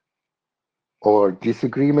yes or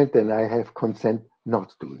disagreement, and I have consent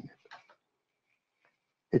not doing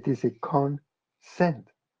it. It is a consent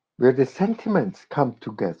where the sentiments come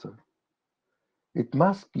together. It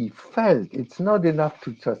must be felt. It's not enough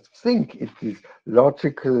to just think it is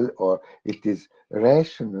logical or it is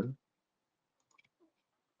rational.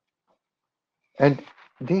 And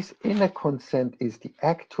this inner consent is the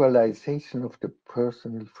actualization of the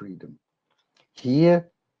personal freedom.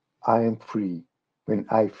 Here I am free when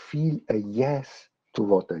I feel a yes to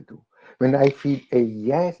what I do. When I feel a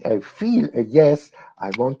yes,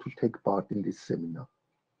 I want to take part in this seminar,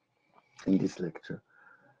 in this lecture.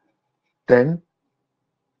 Then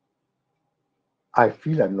I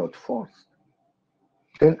feel I'm not forced.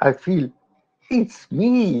 Then I feel it's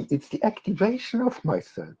me, it's the activation of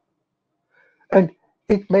myself. And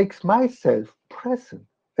it makes myself present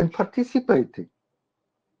and participating.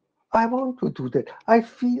 I want to do that. I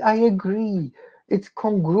agree. It's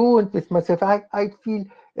congruent with myself. I feel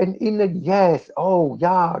an inner yes. Oh,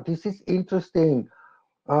 yeah, this is interesting.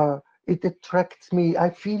 It attracts me. I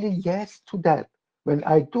feel a yes to that. When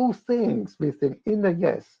I do things with an inner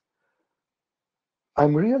yes,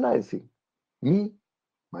 I'm realizing me,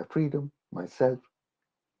 my freedom, myself,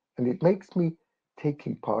 and it makes me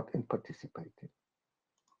taking part and participating.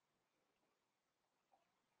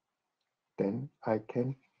 Then I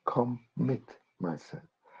can commit myself.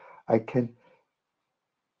 I can,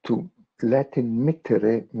 to Latin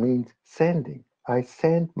mittere means sending. I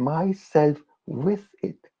send myself with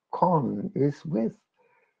it. Con is with.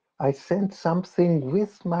 I send something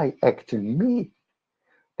with my action, me.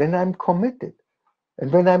 Then I'm committed.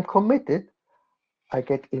 And when I'm committed, I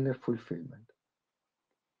get inner fulfillment.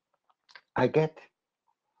 I get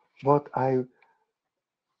what I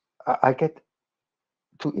get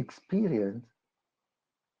to experience.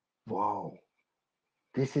 Wow,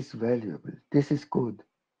 this is valuable. This is good.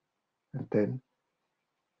 And then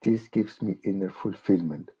this gives me inner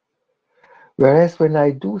fulfillment. Whereas when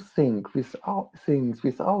I do things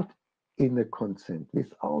without inner consent,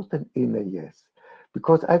 without an inner yes,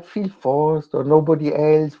 because I feel forced or nobody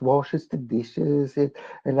else washes the dishes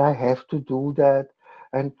and I have to do that,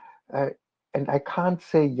 and uh, and I can't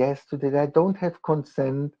say yes to that, I don't have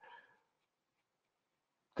consent,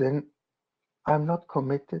 then I'm not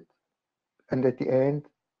committed, and at the end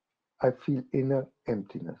I feel inner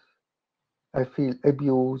emptiness. I feel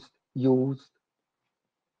abused, used.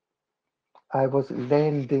 I was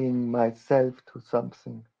lending myself to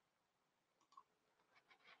something.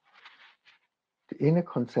 The inner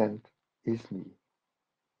consent is me.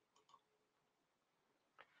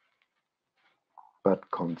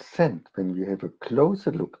 But consent, when you have a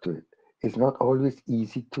closer look to it, is not always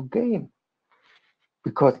easy to gain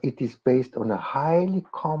because it is based on a highly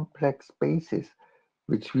complex basis,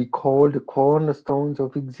 which we call the cornerstones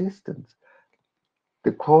of existence.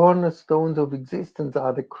 The cornerstones of existence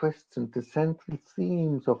are the questions, the central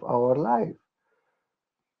themes of our life.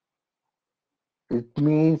 It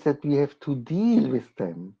means that we have to deal with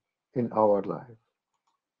them in our life.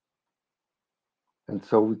 And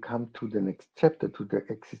so we come to the next chapter, to the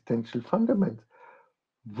existential fundamentals.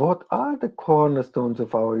 What are the cornerstones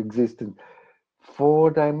of our existence? 4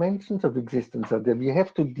 dimensions of existence are there. We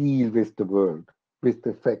have to deal with the world, with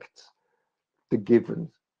the facts, the givens,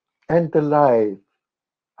 and the life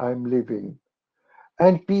I'm living,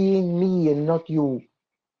 and being me and not you,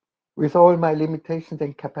 with all my limitations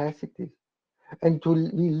and capacities, and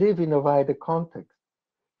we live in a wider context.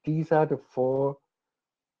 These are the 4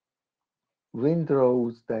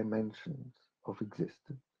 windrose dimensions of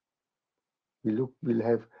existence. We'll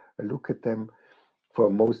have a look at them for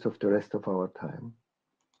most of the rest of our time.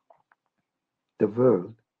 The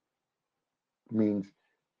world means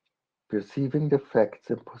perceiving the facts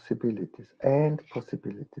and possibilities.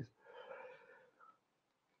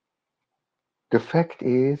 The fact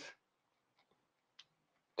is,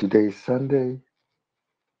 today is Sunday,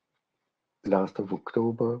 last of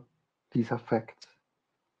October. These are facts,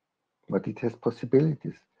 but it has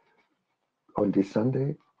possibilities. On this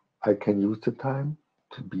Sunday, I can use the time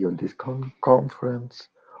to be on this conference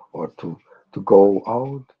or to go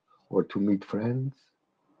out or to meet friends.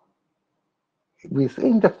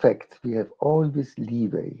 within the facts, we have always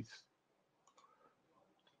leeways.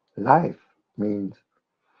 Life means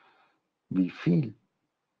we feel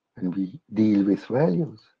and we deal with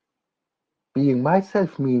values. Being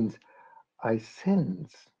myself means I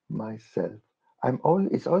sense myself.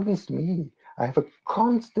 It's always me. I have a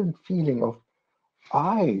constant feeling of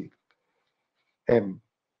I am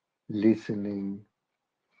listening,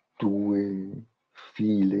 doing,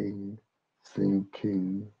 feeling,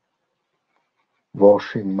 thinking,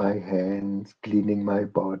 washing my hands, cleaning my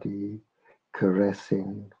body,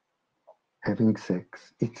 caressing, having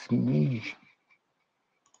sex. It's me.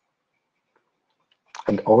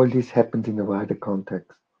 And all this happens in a wider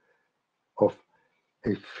context of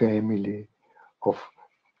a family, of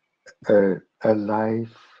a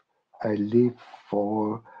life I live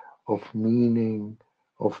for, of meaning,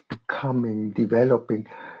 of becoming, developing.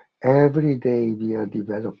 Every day we are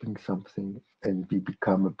developing something and we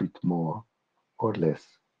become a bit more or less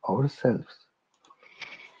ourselves.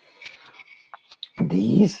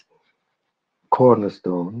 These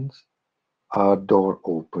cornerstones are door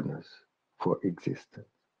openers for existence.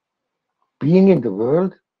 Being in the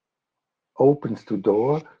world opens the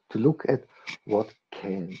door to look at what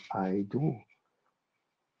can I do?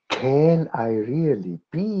 Can I really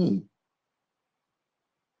be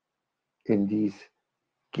in these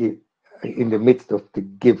in the midst of the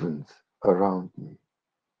givens around me?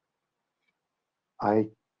 I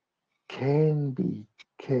can be,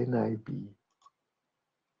 can I be?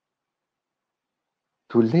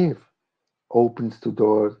 To live opens the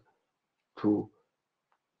door to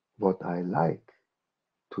what I like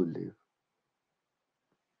to live.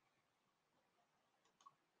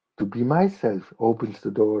 To be myself opens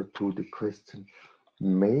the door to the question,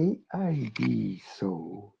 may I be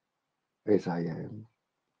so as I am?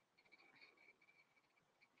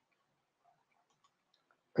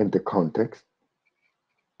 And the context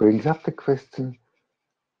brings up the question,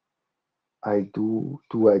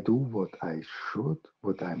 do I do what I should,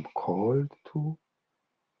 what I'm called to?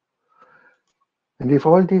 And if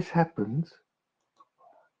all this happens,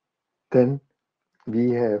 then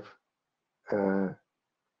we have,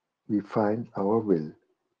 we find our will.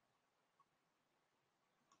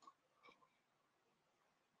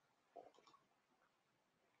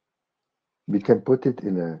 We can put it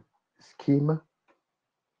in a schema,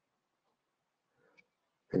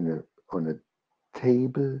 on a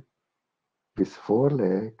table with four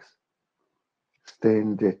legs,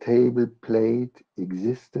 then the table plate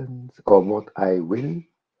existence, or what I will,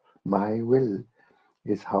 my will,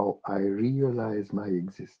 is how I realize my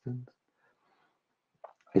existence.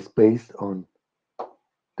 It's based on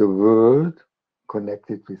the world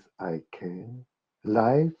connected with I can,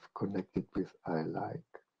 life connected with I like.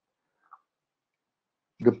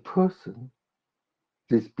 The person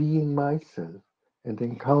is being myself and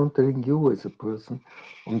encountering you as a person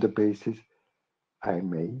on the basis I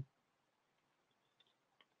may,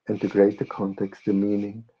 and the greater context, the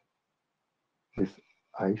meaning with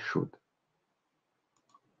I should.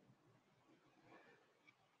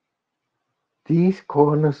 These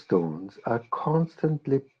cornerstones are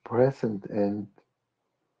constantly present and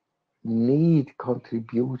need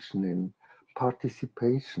contribution and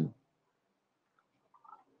participation.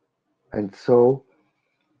 And so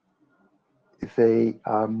they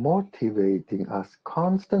are motivating us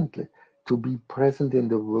constantly to be present in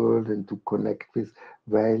the world and to connect with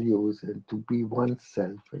values and to be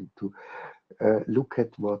oneself and to look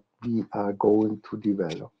at what we are going to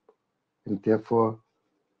develop. And therefore,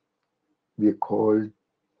 we are called,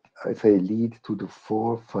 as I lead to the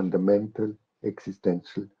four fundamental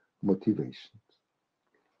existential motivations.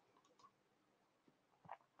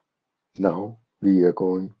 Now we are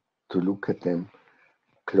going to look at them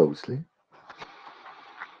closely.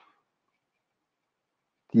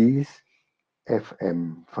 These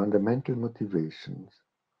FM, fundamental motivations,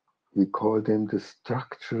 we call them the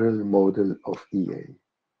structural model of EA.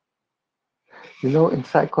 You know, in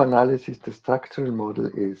psychoanalysis, the structural model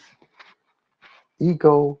is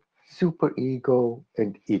ego, superego,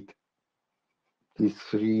 and id. These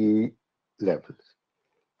three levels.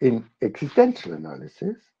 In existential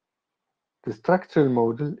analysis, the structural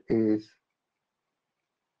model is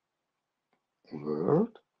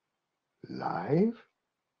world, life,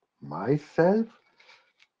 myself,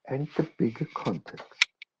 and the bigger context.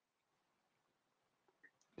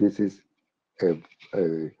 This is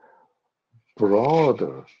a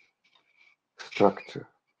broader structure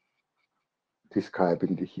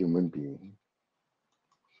describing the human being.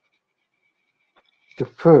 The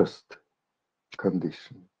first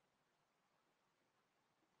condition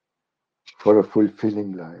for a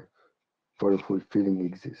fulfilling life, for a fulfilling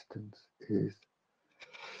existence, is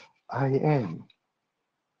I am.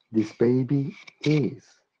 This baby is.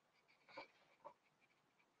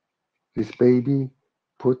 This baby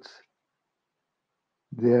puts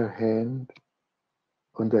their hand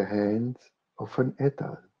on the hands of an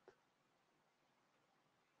adult.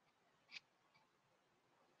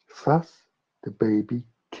 Thus, the baby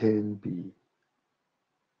can be.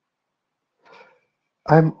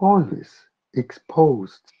 I'm always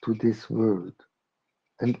exposed to this world,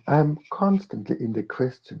 and I'm constantly in the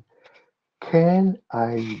question, can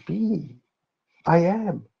I be? I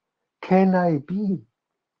am. Can I be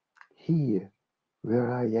here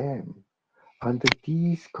where I am under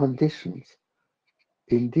these conditions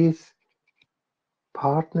in this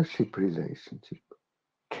partnership relationship?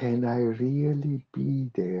 Can I really be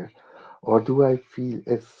there? Or do I feel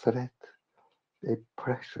a threat, a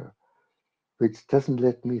pressure, which doesn't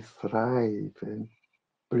let me thrive and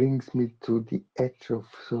brings me to the edge of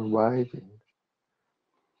surviving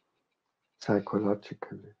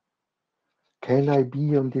psychologically? Can I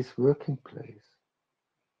be on this working place?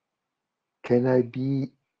 Can I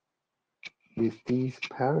be with these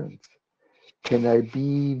parents? Can I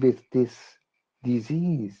be with this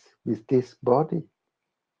disease, with this body,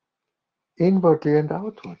 inwardly and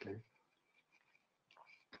outwardly?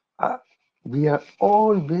 We are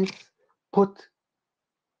always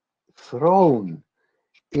thrown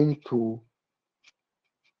into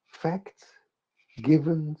facts,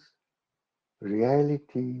 givens,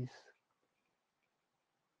 realities,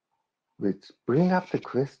 which bring up the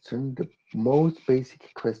question, the most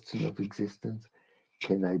basic question of existence,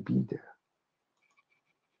 can I be there?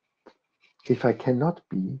 If I cannot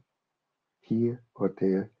be here or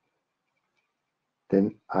there,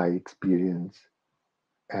 then I experience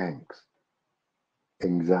angst,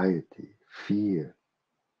 anxiety, fear,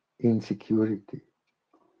 insecurity.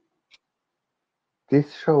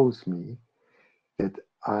 This shows me that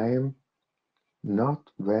I am not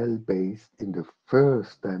well based in the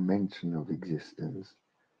first dimension of existence,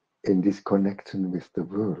 in this connection with the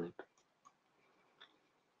world.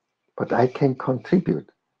 But I can contribute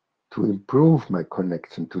to improve my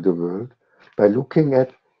connection to the world by looking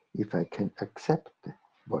at if I can accept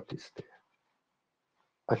what is there.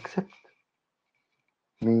 Accept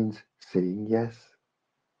means saying yes,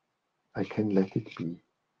 I can let it be.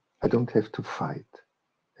 I don't have to fight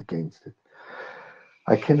against it.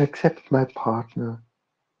 I can accept my partner.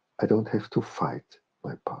 I don't have to fight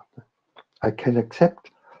my partner. I can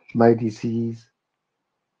accept my disease.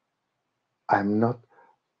 I'm not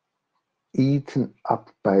eaten up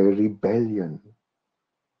by rebellion.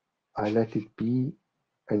 I let it be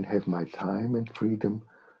and have my time and freedom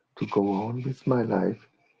to go on with my life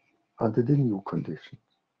under the new conditions.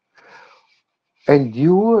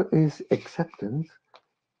 Endure is acceptance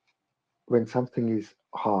when something is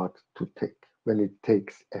hard to take, when it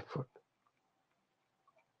takes effort,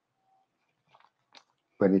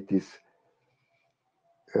 when it is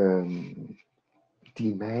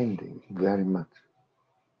demanding very much.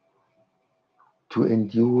 To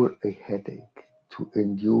endure a headache, to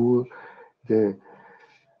endure the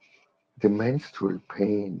menstrual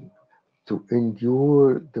pain, to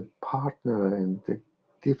endure the partner and the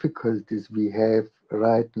difficulties we have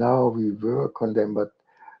right now. We work on them, but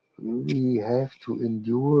we have to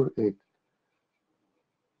endure it.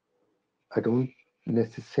 I don't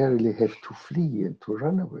necessarily have to flee and to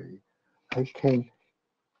run away. I can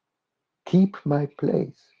keep my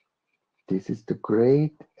place. This is the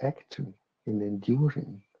great action in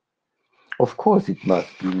enduring. Of course, it must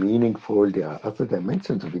be meaningful. There are other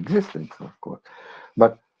dimensions of existence, of course.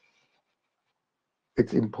 But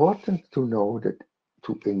it's important to know that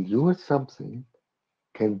to endure something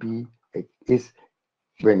can be, is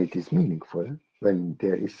when it is meaningful, when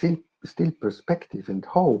there is still perspective and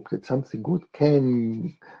hope that something good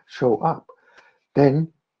can show up,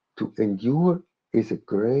 then to endure is a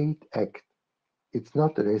great act. It's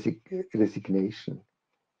not a resignation.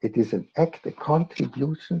 It is an act, a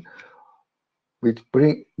contribution which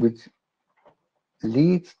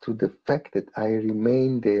leads to the fact that I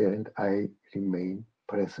remain there and I remain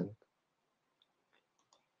present.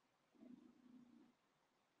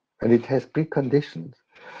 And it has preconditions.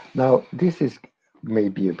 Now, this is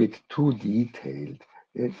maybe a bit too detailed.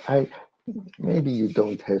 Maybe you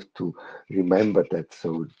don't have to remember that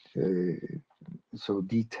so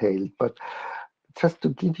detailed, but just to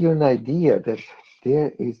give you an idea that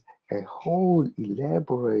there is a whole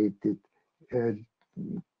elaborated,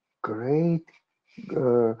 great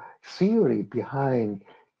theory behind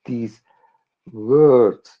these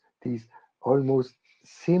words, these almost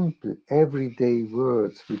simple everyday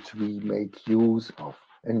words which we make use of.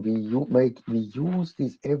 And we use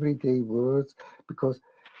these everyday words because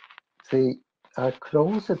they are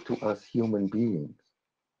closer to us human beings.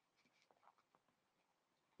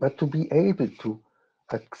 But to be able to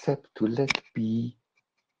accept, to let be,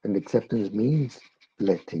 and acceptance means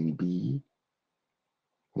letting be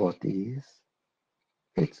what is,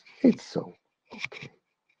 it's so okay.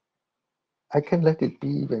 I can let it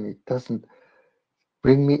be when it doesn't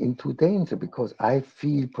bring me into danger because I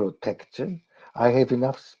feel protection, I have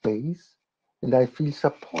enough space, and I feel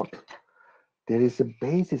support. There is a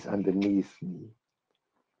basis underneath me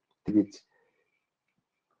which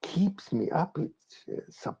keeps me up, it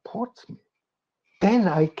supports me. Then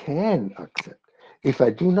I can accept. If I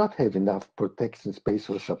do not have enough protection, space,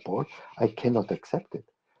 or support, I cannot accept it.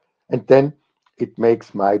 And then it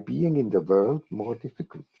makes my being in the world more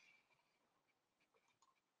difficult.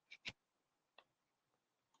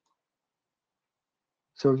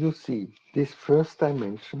 So you see, this first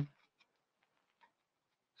dimension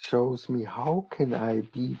shows me how can I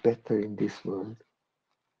be better in this world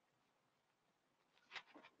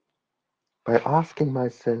by asking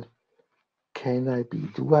myself, can I be,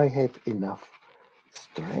 do I have enough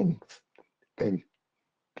strength and,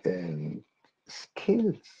 and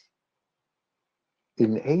skills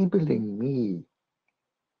enabling me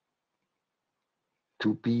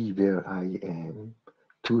to be where I am,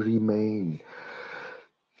 to remain,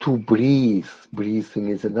 to breathe. Breathing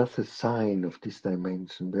is another sign of this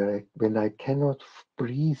dimension. When I cannot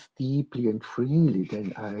breathe deeply and freely,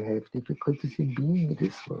 then I have difficulties in being in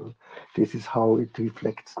this world. This is how it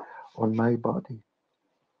reflects on my body.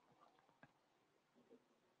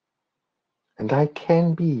 And I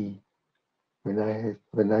can be when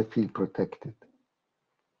I feel protected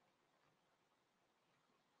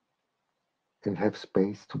and have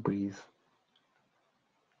space to breathe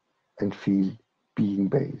and feel being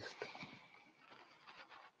based.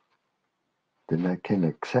 Then I can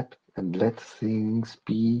accept and let things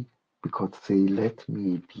be because they let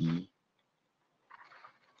me be.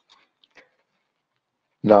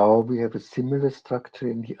 Now we have a similar structure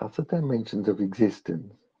in the other dimensions of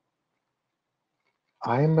existence.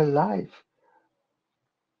 I am alive.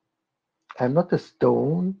 I'm not a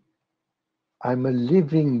stone. I'm a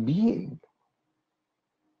living being,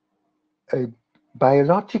 a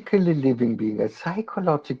biologically living being, a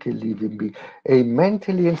psychologically living being, a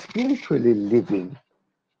mentally and spiritually living.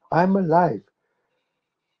 I'm alive.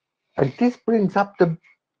 And this brings up the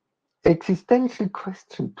existential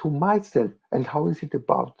question to myself. And how is it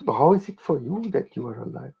about? How is it for you that you are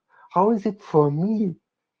alive? How is it for me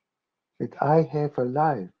that I have a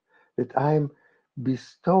life, that I am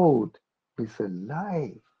bestowed with a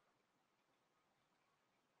life?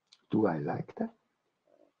 Do I like that?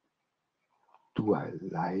 Do I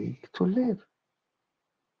like to live?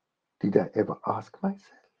 Did I ever ask myself,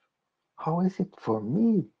 how is it for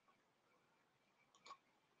me?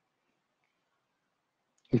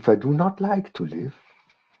 If I do not like to live,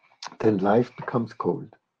 then life becomes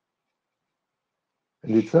cold.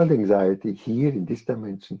 And it's not anxiety. Here in this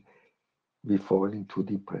dimension, we fall into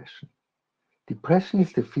depression. Depression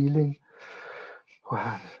is the feeling,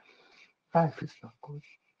 well, life is not good.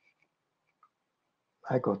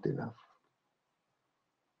 I got enough.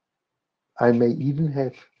 I may even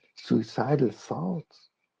have suicidal thoughts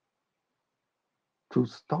to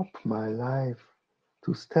stop my life,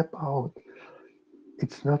 to step out.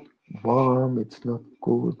 It's not warm, it's not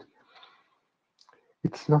good,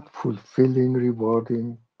 it's not fulfilling,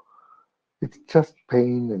 rewarding. It's just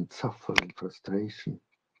pain and suffering, frustration.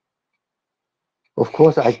 Of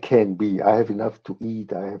course, I can be. I have enough to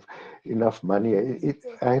eat. I have enough money.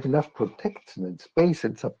 I have enough protection and space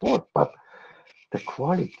and support. But the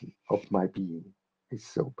quality of my being is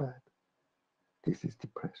so bad. This is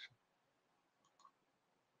depression.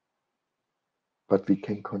 But we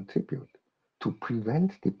can contribute to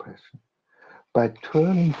prevent depression by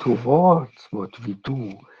turning towards what we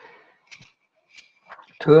do,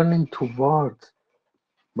 turning towards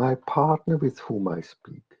my partner with whom I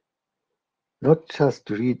speak. Not just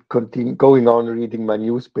going on reading my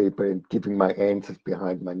newspaper and giving my answers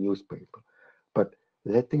behind my newspaper, but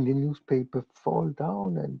letting the newspaper fall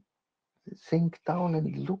down and sink down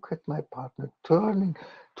and look at my partner, turning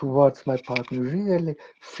towards my partner, really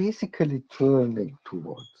physically turning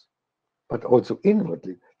towards, but also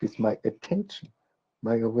inwardly with my attention,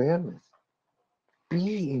 my awareness,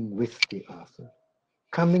 being with the other,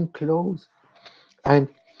 coming close. And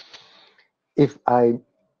if I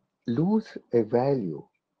lose a value,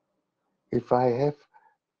 if I have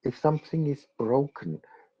if something is broken,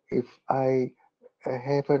 if I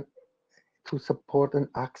have to support an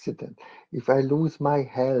accident, if I lose my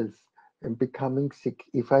health, and becoming sick,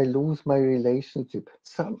 if I lose my relationship,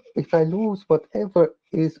 if I lose whatever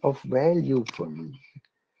is of value for me,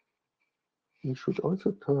 we should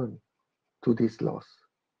also turn to this loss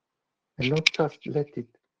and not just let it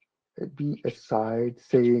be aside,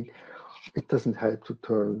 saying it doesn't help to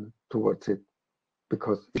turn towards it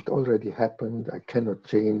because it already happened. I cannot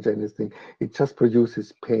change anything. It just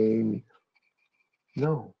produces pain.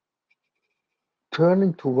 No.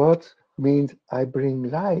 Turning towards means I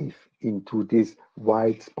bring life into this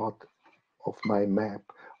white spot of my map,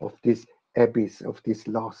 of this abyss, of this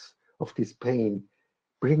loss, of this pain,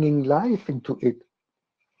 bringing life into it.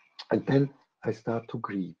 And then I start to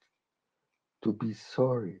grieve, to be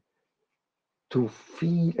sorry, to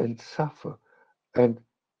feel and suffer. And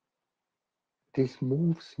this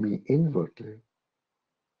moves me inwardly,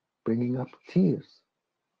 bringing up tears.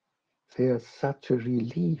 They are such a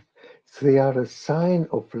relief. They are a sign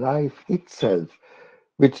of life itself,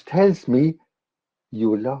 which tells me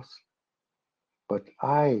you lost, but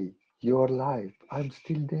your life, I'm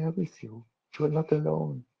still there with you. You're not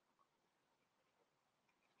alone.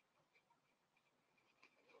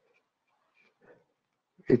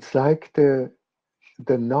 It's like the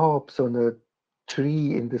knobs on a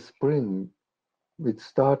tree in the spring which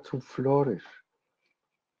start to flourish,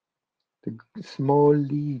 the small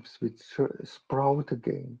leaves which sprout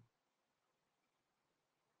again.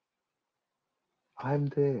 I'm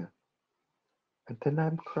there. And then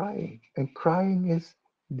I'm crying. And crying is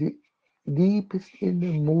the deepest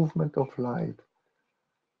inner movement of life.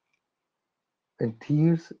 And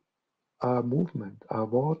tears are movement, are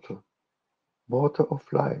water, water of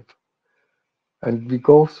life. And we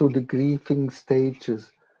go through the grieving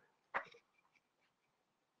stages,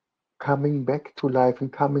 coming back to life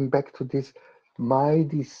and coming back to this my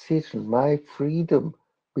decision, my freedom,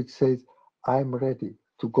 which says, I'm ready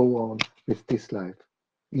to go on with this life,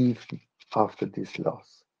 even after this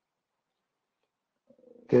loss.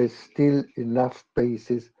 There's still enough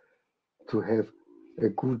basis to have a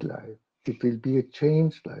good life. It will be a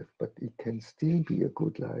changed life, but it can still be a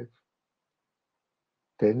good life.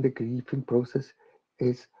 Then the grieving process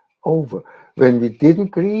is over. When we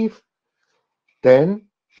didn't grieve, then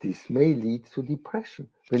this may lead to depression.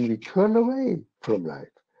 When we turn away from life,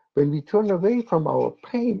 when we turn away from our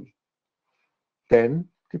pain, then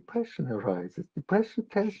depression arises. Depression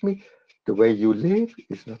tells me the way you live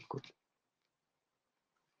is not good.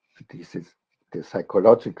 This is the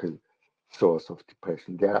psychological source of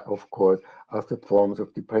depression. There are, of course, other forms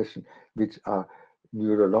of depression which are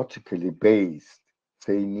neurologically based.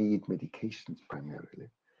 They need medications primarily.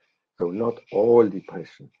 So not all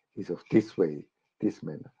depression is of this way, this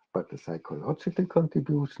manner, but the psychological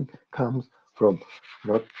contribution comes from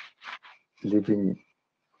not living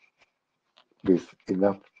with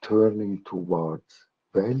enough turning towards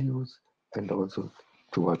values and also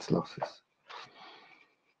towards losses.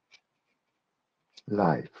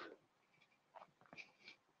 Life.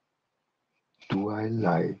 Do I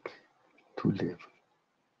like to live?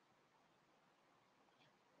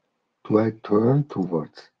 Do I turn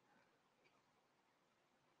towards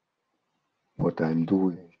what I'm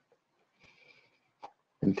doing?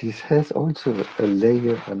 And this has also a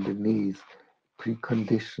layer underneath,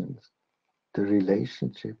 preconditions, the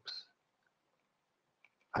relationships.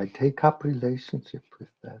 I take up relationship with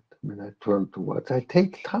that when I turn towards. I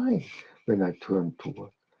take time when I turn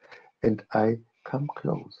towards. And I come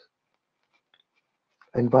close.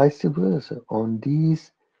 And vice versa. On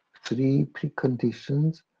these three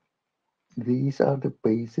preconditions, these are the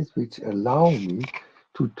bases which allow me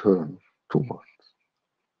to turn towards.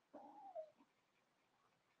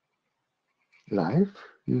 Life,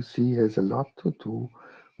 you see, has a lot to do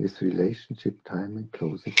with relationship, time, and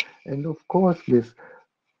closing. And of course, with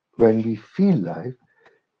when we feel life,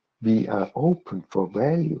 we are open for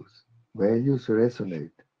values. Values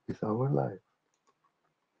resonate with our life.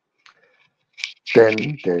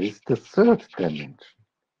 Then there is the third dimension.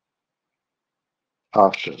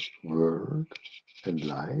 After world and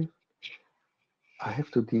life, I have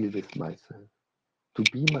to deal with myself, to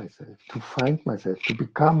be myself, to find myself, to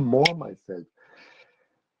become more myself.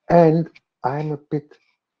 And I'm a bit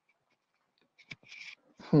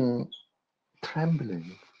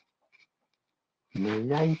trembling.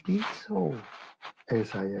 May I be so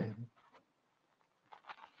as I am?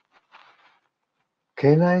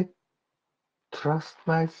 Can I trust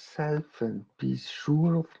myself and be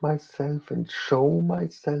sure of myself and show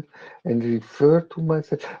myself and refer to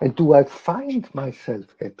myself? And do I find myself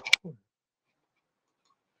at all?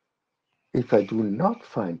 If I do not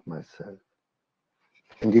find myself,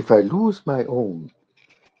 and if I lose my own,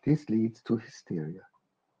 this leads to hysteria.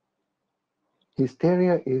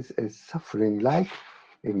 Hysteria is a suffering like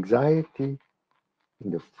anxiety in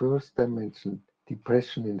the first dimension,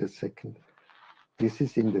 depression in the second. This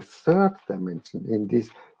is in the third dimension, in this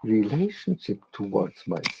relationship towards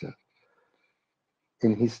myself.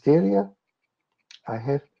 In hysteria, I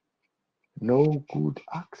have no good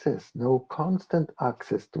access, no constant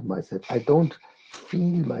access to myself. I don't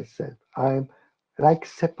feel myself. I'm like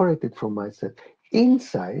separated from myself.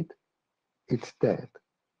 Inside, it's dead.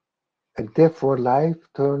 And therefore, life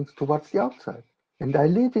turns towards the outside. And I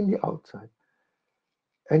live in the outside.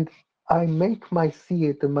 And I make my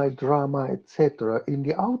theater, my drama, etc. in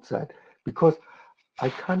the outside because I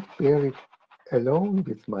can't bear it alone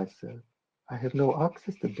with myself. I have no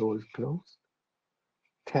access, the door is closed.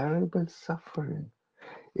 Terrible suffering.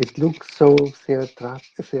 It looks so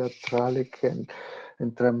theatralic and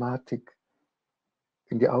dramatic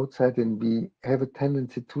in the outside, and we have a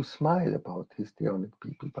tendency to smile about histrionic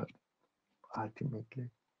people, but ultimately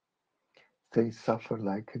they suffer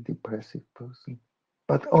like a depressive person,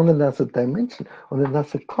 but on another dimension, on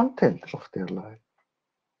another content of their life.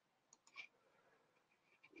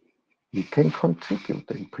 We can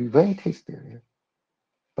contribute and prevent hysteria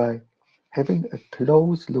by having a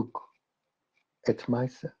close look at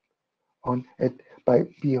myself, by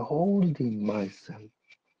beholding myself,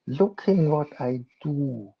 looking what I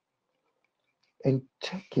do, and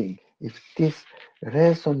checking if this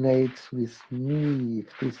resonates with me,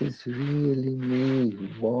 if this is really me who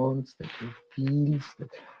wants that, who feels that,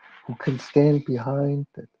 who can stand behind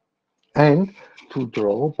that, and to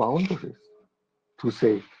draw boundaries, to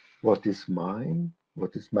say what is mine,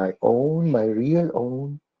 what is my own, my real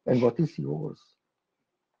own, and what is yours.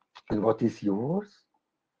 And what is yours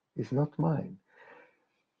is not mine.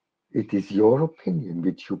 It is your opinion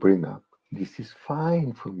which you bring up. This is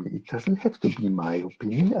fine for me. It doesn't have to be my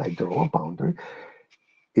opinion. I draw a boundary.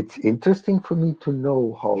 It's interesting for me to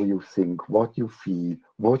know how you think, what you feel,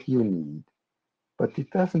 what you need. But it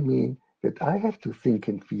doesn't mean that I have to think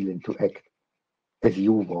and feel and to act as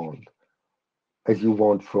you want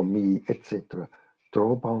from me, etc.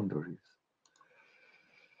 Draw boundaries.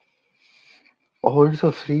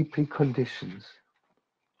 Also, three preconditions.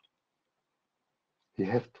 We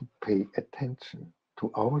have to pay attention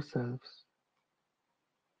to ourselves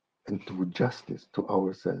and do justice to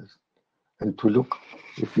ourselves and to look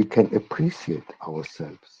if we can appreciate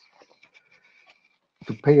ourselves.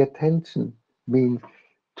 To pay attention means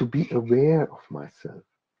to be aware of myself,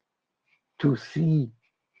 to see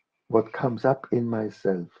what comes up in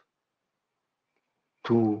myself,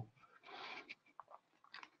 to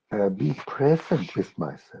be present with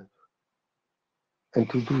myself, and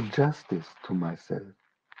to do justice to myself.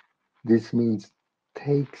 This means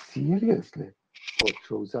take seriously what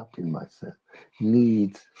shows up in myself: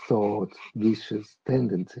 needs, thoughts, wishes,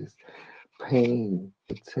 tendencies, pain,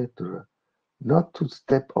 etc. Not to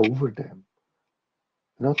step over them,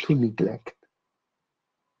 not to neglect,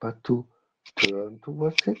 but to turn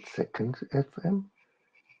towards it, second FM,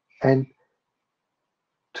 and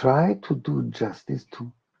try to do justice,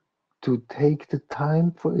 to take the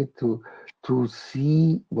time for it, to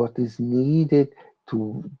see what is needed,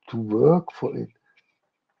 to work for it,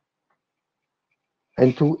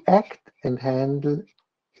 and to act and handle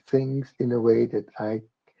things in a way that I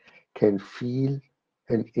can feel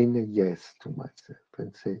an inner yes to myself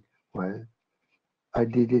and say, well, I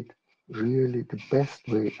did it really the best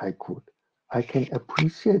way I could. I can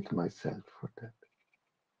appreciate myself for that.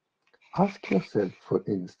 Ask yourself, for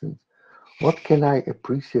instance, what can I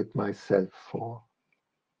appreciate myself for?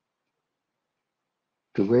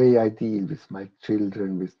 The way I deal with my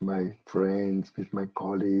children, with my friends, with my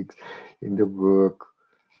colleagues in the work,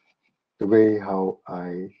 the way how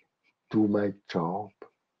I do my job.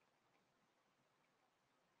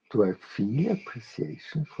 Do I feel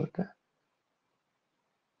appreciation for that?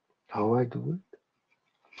 How I do it?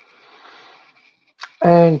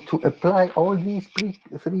 And to apply all these three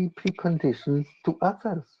preconditions to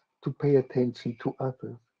others, to pay attention to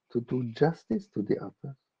others, to do justice to the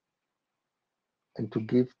others, and to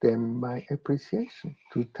give them my appreciation,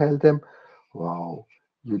 to tell them, wow,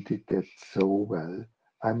 you did that so well.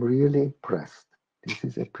 I'm really impressed. This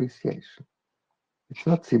is appreciation. It's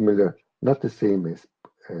not similar, not the same as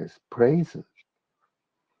praise.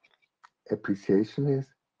 Appreciation is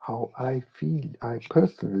how I feel, I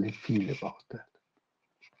personally feel about that.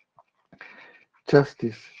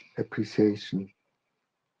 Justice, appreciation,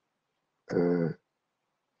 uh,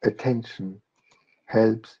 attention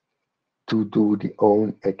helps to do the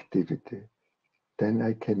own activity. Then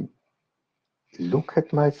I can look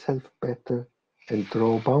at myself better and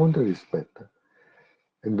draw boundaries better.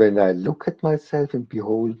 And when I look at myself and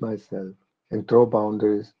behold myself and draw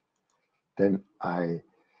boundaries, then I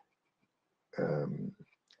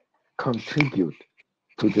contribute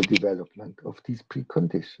to the development of these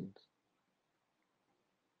preconditions.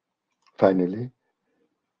 Finally,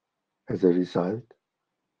 as a result,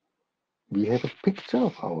 we have a picture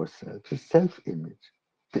of ourselves, a self-image.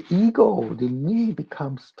 The ego, the me,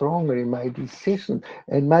 becomes stronger in my decision,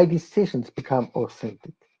 and my decisions become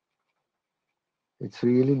authentic. It's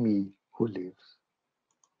really me who lives.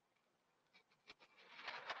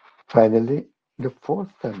 Finally, the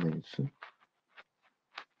fourth dimension,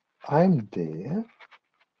 I'm there,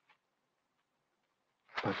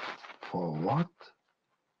 but for what?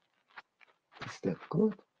 Is that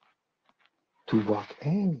good? To what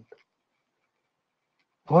end?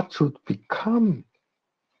 What should become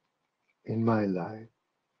in my life?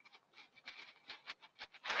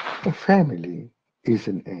 A family is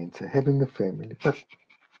an answer, having a family, but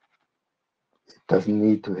it doesn't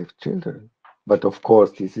need to have children. But of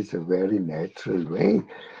course, this is a very natural way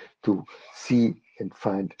to see and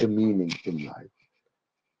find a meaning in life.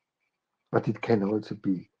 But it can also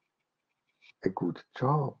be a good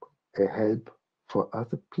job, a help for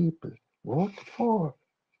other people. What for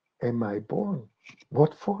am I born?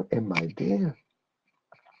 What for am I there?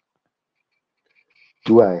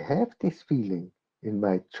 Do I have this feeling in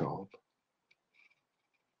my job,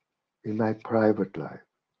 in my private life,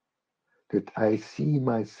 that I see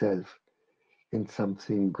myself in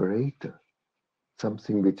something greater,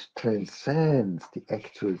 something which transcends the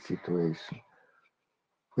actual situation?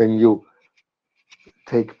 When you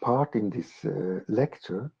take part in this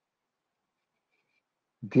lecture,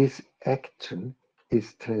 this action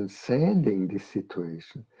is transcending this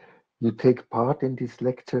situation. You take part in this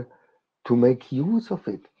lecture to make use of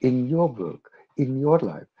it in your work, in your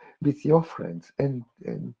life, with your friends and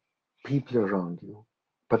people around you,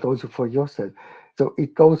 but also for yourself. So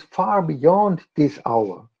it goes far beyond this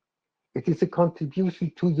hour. It is a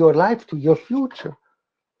contribution to your life, to your future.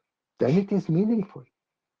 Then it is meaningful.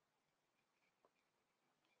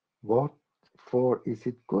 What for is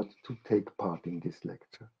it good to take part in this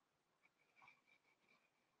lecture?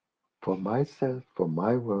 For myself, for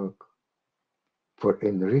my work, for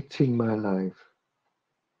enriching my life.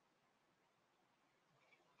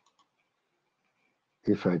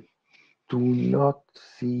 If I do not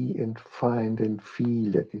see and find and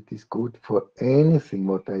feel that it is good for anything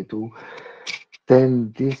what I do,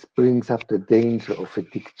 then this brings up the danger of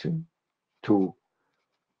addiction, to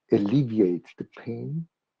alleviate the pain,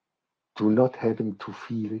 to not having to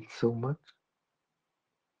feel it so much,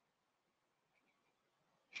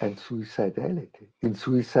 and suicidality. In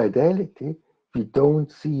suicidality, we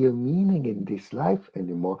don't see a meaning in this life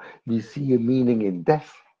anymore. We see a meaning in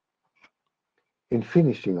death, in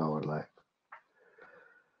finishing our life.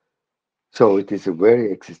 So it is a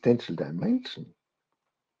very existential dimension.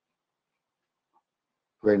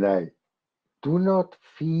 When I do not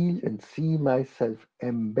feel and see myself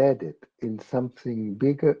embedded in something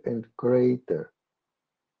bigger and greater,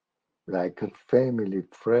 like a family,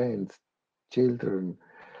 friends, children,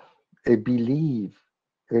 a belief,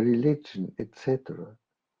 a religion, etc.,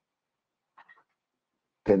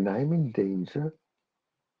 then I'm in danger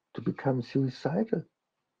to become suicidal.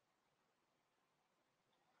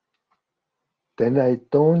 Then I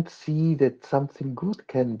don't see that something good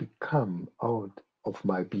can become out of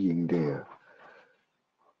my being there.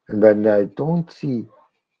 And when I don't see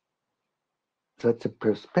such a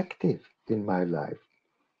perspective in my life,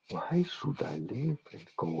 why should I live and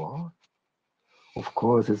go on? Of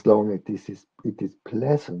course, as long as it is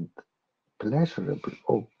pleasant, pleasurable,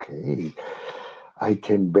 okay, I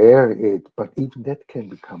can bear it, but even that can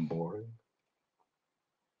become boring.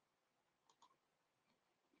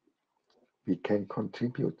 We can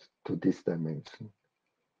contribute to this dimension,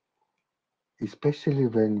 especially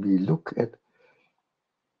when we look at,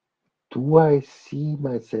 do I see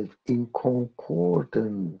myself in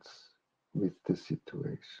concordance with the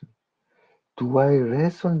situation? Do I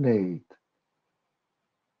resonate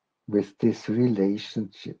with this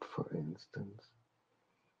relationship, for instance?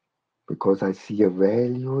 Because I see a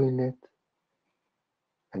value in it,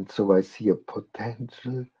 and so I see a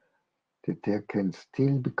potential that there can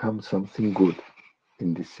still become something good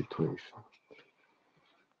in this situation.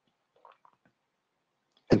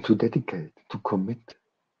 And to dedicate, to commit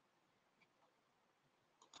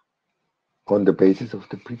on the basis of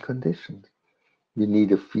the preconditions. We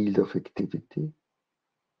need a field of activity,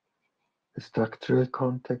 a structural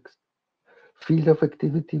context. Field of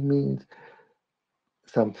activity means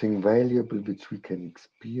something valuable which we can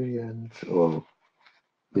experience or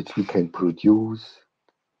which we can produce,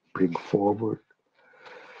 bring forward.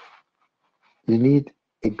 We need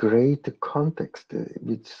a greater context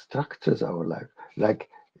which structures our life, like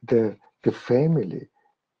the family.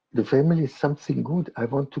 The family is something good. I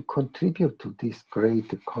want to contribute to this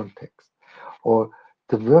greater context. Or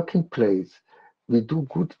the working place. We do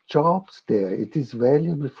good jobs there. It is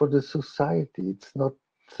valuable for the society. It's not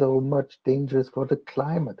so much dangerous for the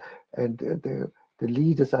climate. And the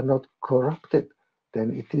leaders are not corrupted.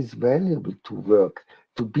 Then it is valuable to work,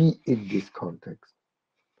 to be in this context,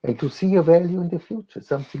 and to see a value in the future,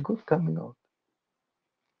 something good coming out.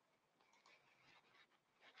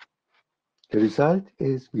 The result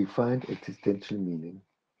is we find existential meaning,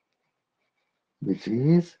 which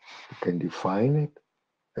is, you can define it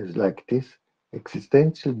as like this.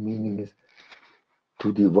 Existential meaning is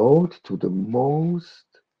to devote to the most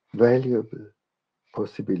valuable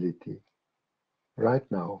possibility right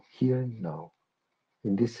now, here and now,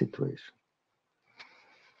 in this situation.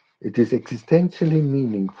 It is existentially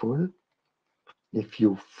meaningful if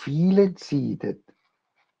you feel and see that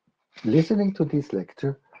listening to this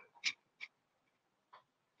lecture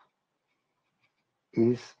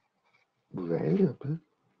is valuable.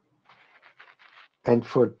 And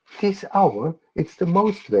for this hour, it's the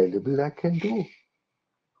most valuable I can do.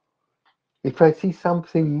 If I see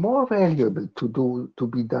something more valuable to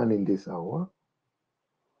be done in this hour,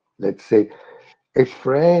 let's say a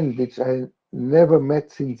friend which I never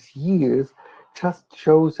met since years just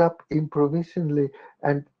shows up improvisationally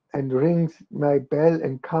and rings my bell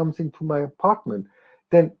and comes into my apartment,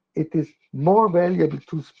 then it is more valuable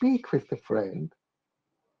to speak with the friend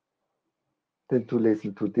than to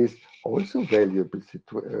listen to this also valuable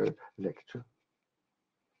lecture.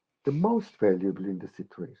 The most valuable in the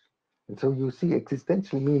situation. And so you see,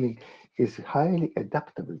 existential meaning is highly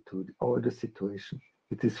adaptable to all the situation.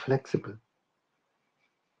 It is flexible.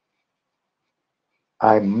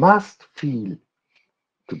 I must feel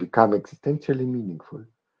to become existentially meaningful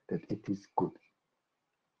that it is good.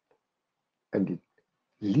 And it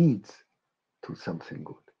leads to something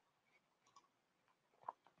good.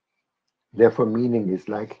 Therefore, meaning is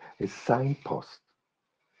like a signpost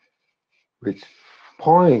which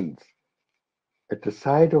points at the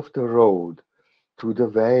side of the road to the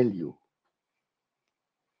value.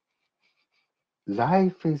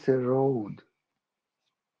 Life is a road.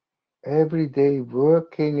 Every day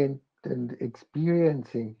working and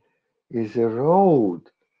experiencing is a road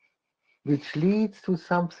which leads to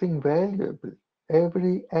something valuable.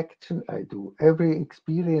 Every action I do, every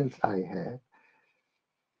experience I have,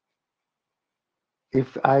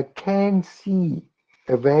 if I can see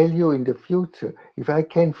a value in the future, if I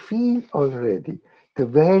can feel already the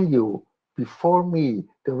value before me,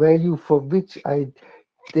 the value for which I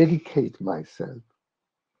dedicate myself,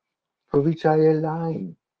 for which I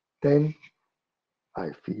align, then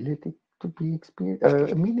I feel it to be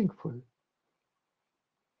meaningful.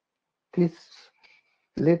 This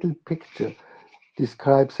little picture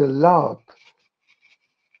describes a lot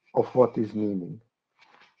of what is meaning.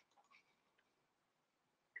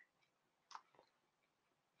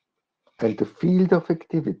 And the field of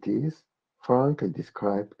activities, Frankl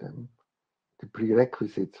described them, the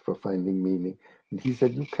prerequisites for finding meaning. And he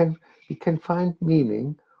said we can find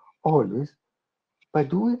meaning always by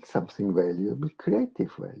doing something valuable,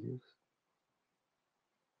 creative values,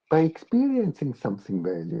 by experiencing something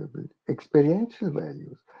valuable, experiential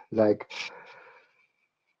values, like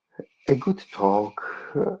a good talk,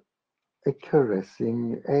 a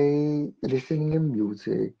caressing, a listening to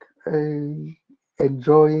music, a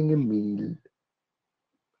enjoying a meal,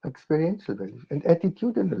 experiential values and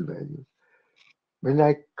attitudinal values. When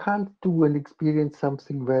I can't do and experience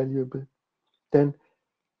something valuable, then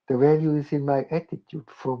the value is in my attitude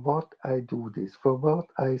for what I do this, for what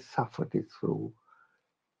I suffer this through.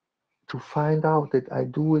 To find out that I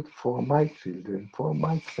do it for my children, for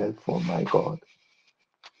myself, for my God.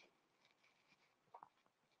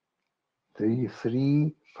 The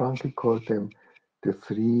three, Frankl called them the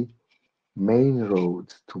three main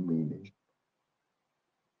roads to meaning.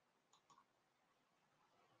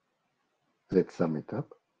 Let's sum it up.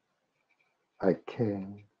 I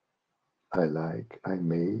can, I like, I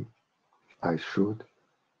may, I should.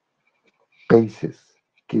 Basis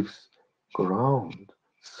gives ground,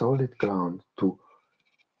 solid ground to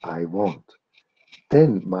I want.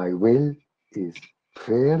 Then my will is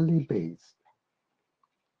fairly based.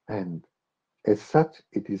 And as such,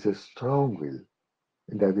 it is a strong will.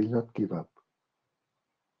 And I will not give up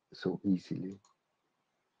so easily.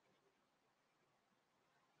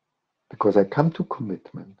 Because I come to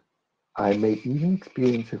commitment. I may even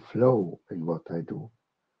experience a flow in what I do.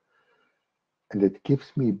 And it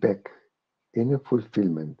gives me back inner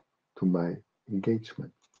fulfillment to my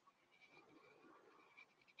engagement.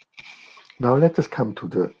 Now let us come to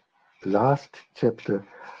the last chapter.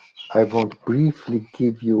 I want briefly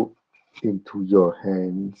give you into your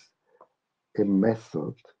hands a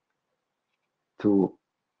method to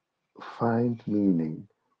find meaning,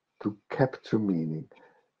 to capture meaning,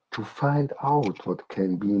 to find out what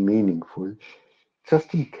can be meaningful,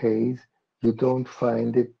 just in case you don't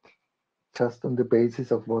find it just on the basis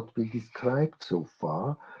of what we described so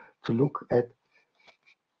far, to look at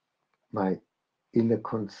my inner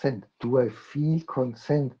consent. Do I feel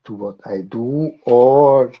consent to what I do,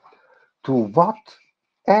 or to what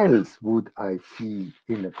else would I feel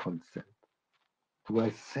inner consent? Do I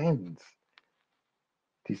sense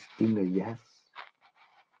this inner yes?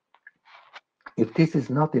 If this is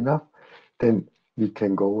not enough, then we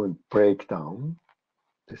can go and break down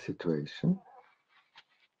the situation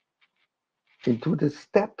into the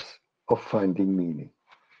steps of finding meaning.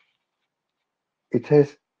 It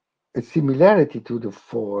has a similarity to the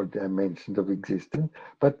four dimensions of existence,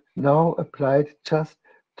 but now applied just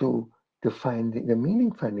to the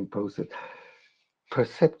meaning finding process,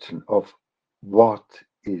 perception of what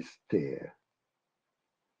is there,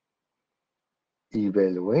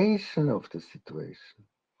 evaluation of the situation.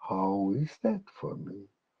 How is that for me?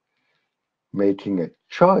 Making a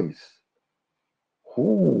choice.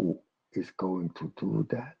 Who is going to do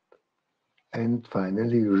that? And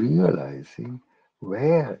finally realizing,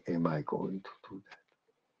 where am I going to do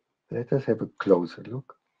that? Let us have a closer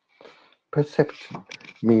look. Perception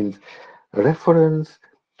means reference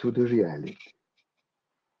to the reality.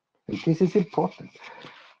 And this is important.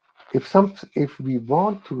 If we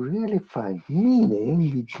want to really find meaning,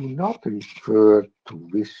 we do not refer to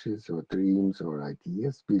wishes or dreams or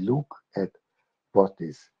ideas. We look at what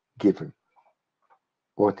is given,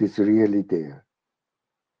 what is really there.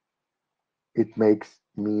 It makes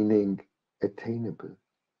meaning attainable.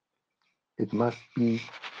 It must be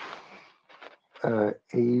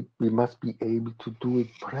we must be able to do it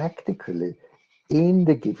practically in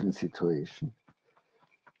the given situation.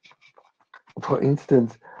 For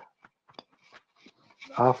instance,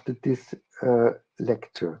 after this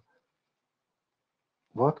lecture,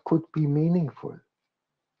 what could be meaningful?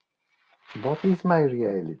 What is my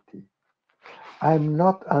reality? I'm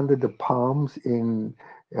not under the palms in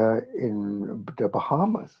the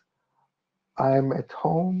Bahamas. I'm at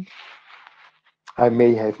home. I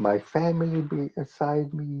may have my family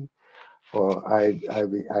beside me, or I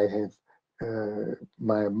have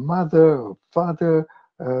my mother or father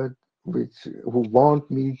who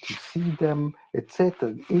want me to see them,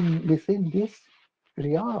 etc. Within this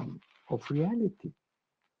realm of reality.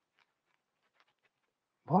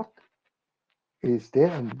 What is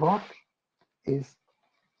there, and what is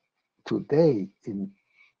today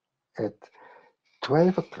at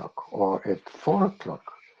 12 o'clock or at 4 o'clock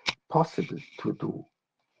possible to do?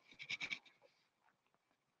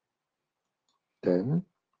 Then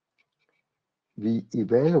we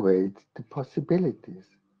evaluate the possibilities.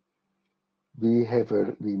 We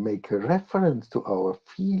make a reference to our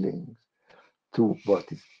feelings, to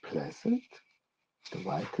what is pleasant, the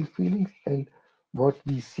vital feelings, and what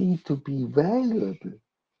we see to be valuable.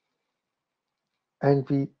 And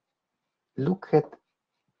we look at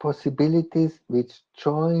possibilities which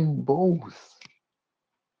join both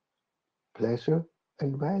pleasure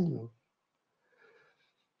and value.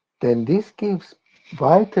 Then this gives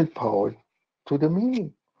vital power to the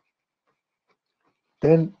meaning.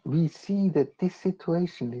 Then we see that this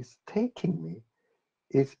situation is taking me,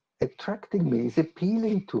 is attracting me, is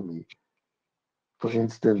appealing to me. For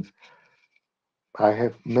instance, I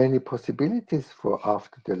have many possibilities for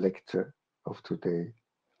after the lecture of today.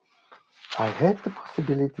 I had the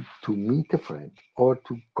possibility to meet a friend, or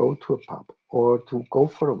to go to a pub, or to go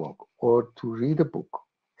for a walk, or to read a book,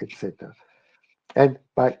 etc. And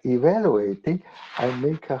by evaluating, I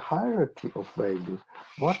make a hierarchy of values.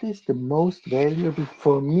 What is the most valuable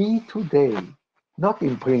for me today? Not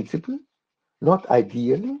in principle, not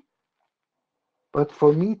ideally, but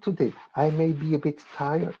for me today. I may be a bit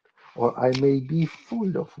tired, or I may be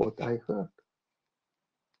full of what I heard.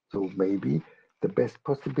 So maybe the best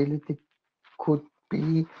possibility could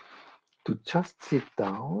be to just sit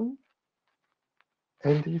down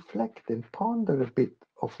and reflect and ponder a bit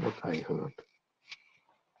of what I heard.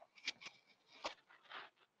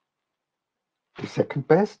 The second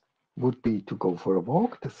best would be to go for a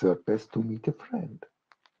walk, the third best to meet a friend.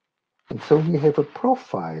 And so we have a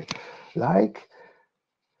profile like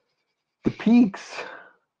the peaks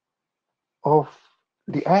of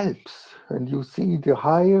the Alps, and you see the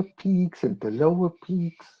higher peaks and the lower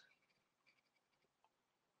peaks.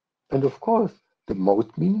 And of course, the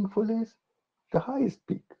most meaningful is the highest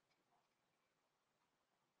peak.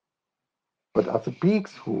 But other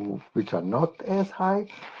peaks which are not as high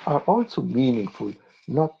are also meaningful.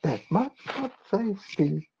 Not that much, but they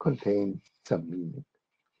still contain some meaning.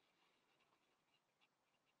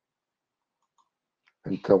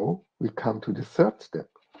 And so we come to the third step,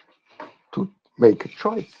 to make a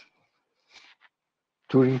choice,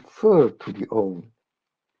 to refer to the own.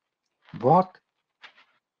 What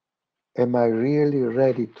am I really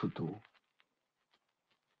ready to do?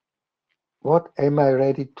 What am I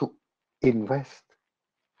ready to invest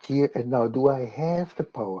here and now? Do I have the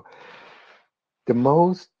power? The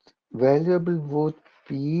most valuable would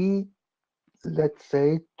be, let's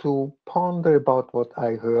say, to ponder about what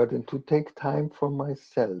I heard and to take time for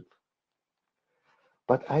myself.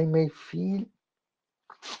 But I may feel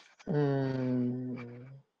I'm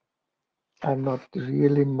not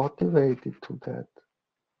really motivated to that.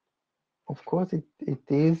 Of course, it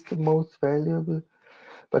is the most valuable,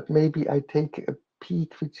 but maybe I take a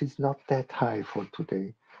peak which is not that high for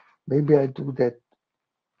today. Maybe I do that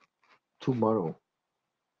tomorrow.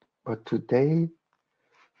 But today,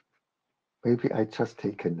 maybe I just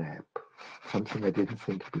take a nap, something I didn't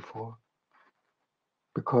think before.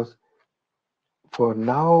 Because for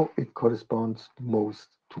now, it corresponds most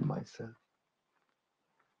to myself.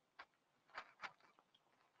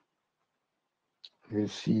 You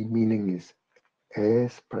see, meaning is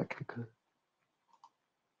as practical.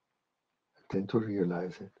 I tend to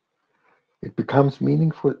realize it. It becomes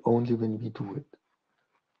meaningful only when we do it.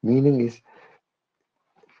 Meaning is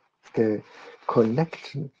the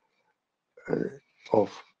connection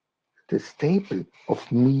of the staple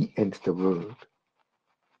of me and the world.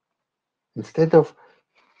 Instead of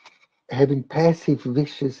having passive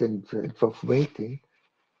wishes and of waiting,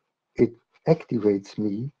 it activates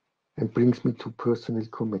me and brings me to personal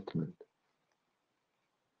commitment.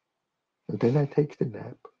 And then I take the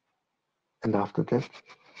nap. And after that,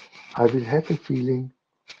 I will have a feeling,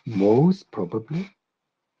 most probably,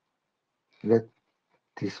 that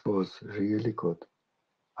this was really good.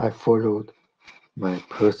 I followed my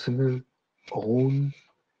personal own,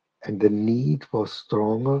 and the need was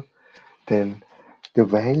stronger than the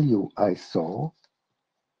value I saw.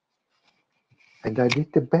 And I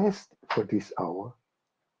did the best for this hour.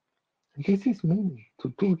 And this is meaning,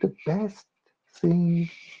 to do the best thing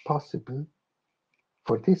possible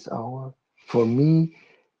for this hour, for me,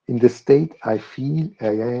 in the state I feel I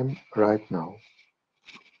am right now.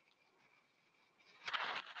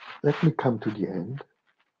 Let me come to the end.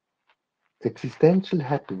 Existential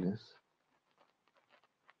happiness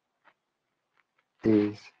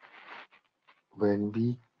is when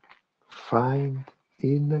we find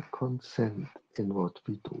inner consent in what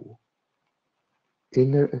we do,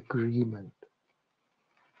 inner agreement,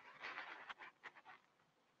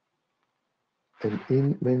 and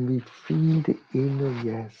when we feel the inner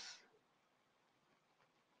yes,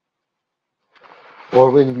 or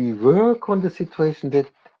when we work on the situation that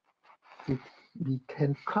we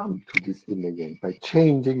can come to this inner yes by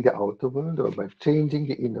changing the outer world, or by changing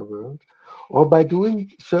the inner world, or by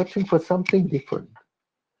searching for something different.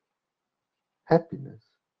 Happiness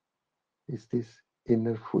is this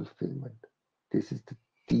inner fulfillment. This is the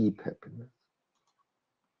deep happiness.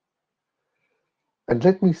 And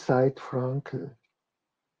let me cite Frankl,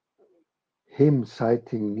 him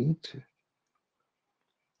citing Nietzsche,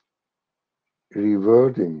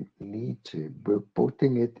 rewording Nietzsche, but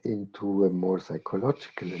putting it into a more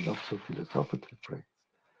psychological and not so philosophical phrase,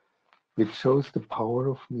 which shows the power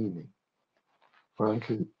of meaning.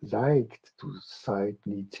 Frankl liked to cite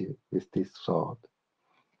Nietzsche with this thought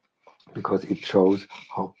because it shows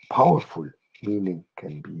how powerful meaning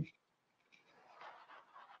can be.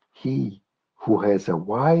 He who has a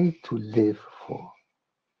why to live for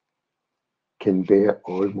can bear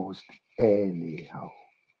almost anyhow,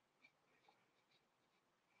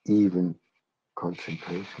 even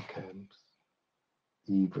concentration camps,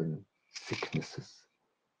 even sicknesses,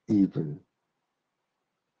 even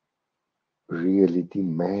really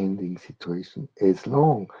demanding situation, as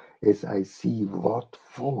long as I see what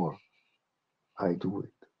for I do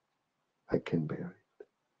it, I can bear it.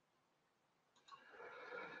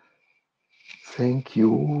 Thank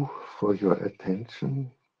you for your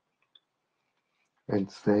attention, and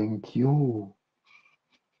thank you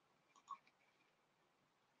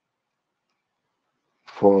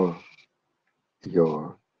for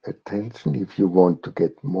your attention. If you want to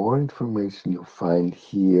get more information, you find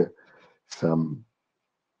here some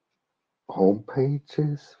home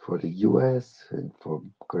pages for the US and for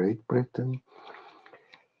Great Britain.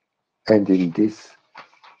 And in this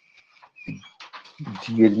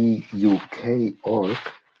GLE UK.org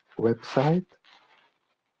website,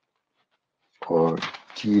 or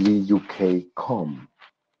geelyuk.com.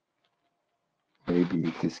 Maybe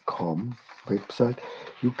it is com website.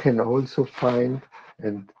 You can also find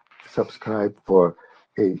and subscribe for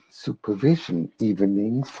a supervision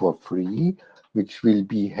evening for free, which will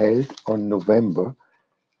be held on November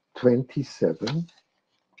 27.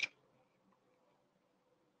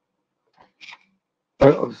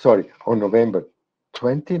 On November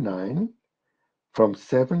 29 from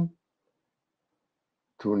 7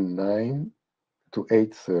 to 9 to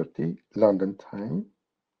 8:30 London time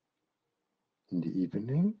in the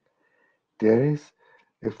evening. There is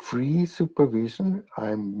a free supervision.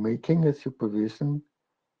 I'm making a supervision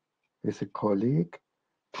with a colleague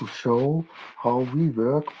to show how we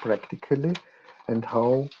work practically and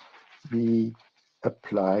how we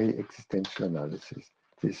apply existential analysis.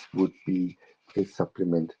 This would be a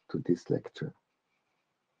supplement to this lecture.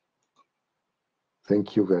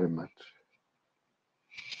 Thank you very much.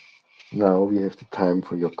 Now we have the time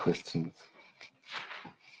for your questions.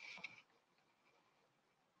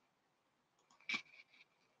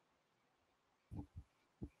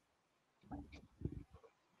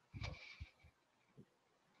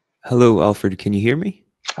 Hello, Alfred. Can you hear me?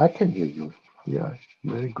 I can hear you. Yeah,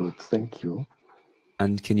 very good. Thank you.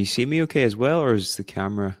 And can you see me okay as well, or is the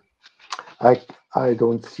camera? I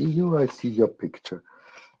don't see you. I see your picture.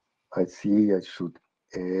 I see I should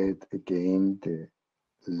add again the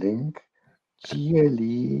link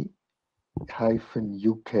gle-uk.com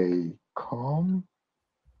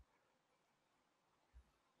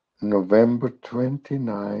November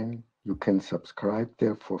 29. You can subscribe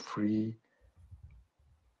there for free.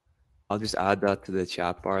 I'll just add that to the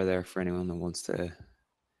chat bar there for anyone that wants to.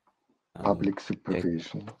 Public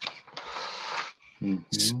supervision. Yeah.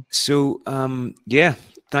 So, yeah,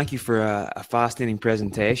 thank you for a fascinating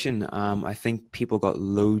presentation. I think people got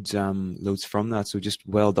loads from that. So just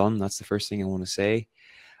well done. That's the first thing I want to say.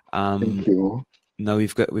 Thank you. Now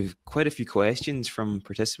we've quite a few questions from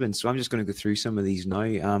participants, so I'm just going to go through some of these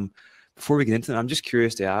now. Before we get into them, I'm just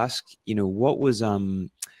curious to ask, what was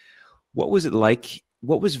it like?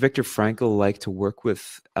 What was Viktor Frankl like to work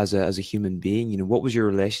with as a human being? What was your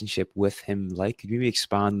relationship with him like? Could you maybe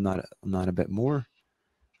expand on that a bit more?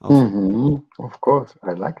 Of course,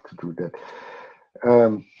 I like to do that.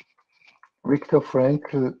 Viktor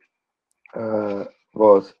Frankl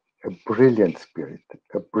was a brilliant spirit,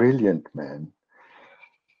 a brilliant man,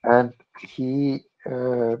 and he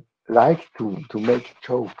liked to make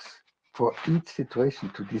jokes for each situation,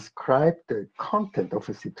 to describe the content of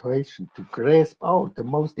a situation, to grasp out the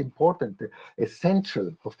most important, the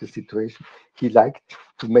essential of the situation. He liked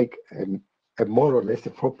to make a more or less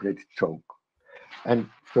appropriate joke. And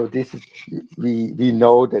so this is, we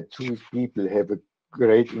know that Jewish people have a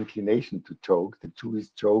great inclination to joke. The Jewish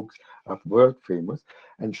jokes are world famous.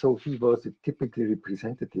 And so he was a typically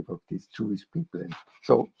representative of these Jewish people. And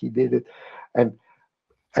so he did it.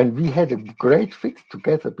 And we had a great fit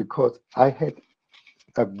together because I had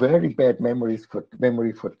a very bad memory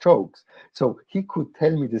for jokes. So he could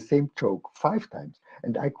tell me the same joke 5 times,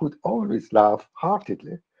 and I could always laugh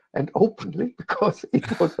heartedly and openly because it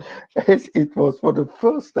was for the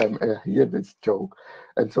first time I hear this joke.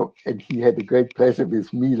 And he had a great pleasure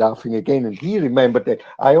with me laughing again. And he remembered that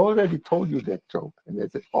I already told you that joke. And I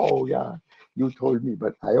said, oh yeah, you told me,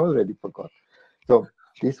 but I already forgot. So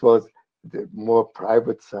this was the more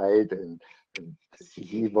private side, and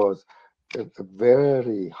he was a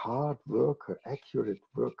very hard worker, accurate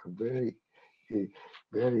worker,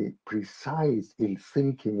 very precise in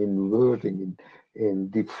thinking, in wording,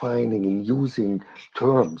 in defining, in using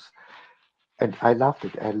terms. And I loved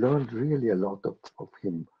it. I learned really a lot of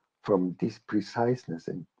him from this preciseness.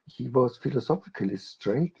 And he was philosophically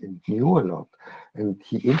straight and knew a lot. And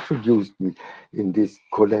he introduced me in this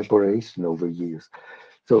collaboration over years.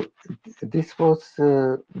 So this was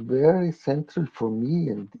very central for me,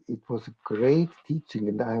 and it was a great teaching,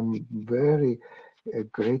 and I'm very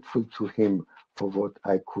grateful to him for what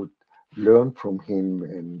I could learn from him,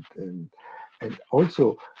 and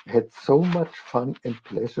also had so much fun and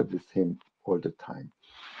pleasure with him all the time.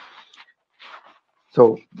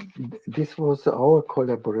 So this was our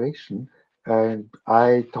collaboration, and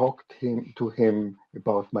I talked to him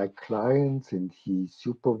about my clients, and he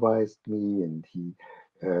supervised me, and he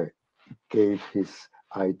gave his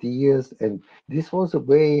ideas. And this was a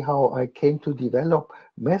way how I came to develop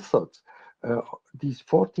methods, these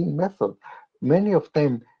 14 methods. Many of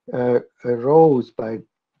them arose by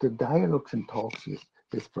the dialogues and talks with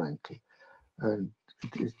Frankl. And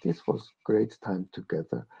this was great time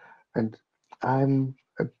together. And I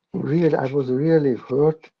was really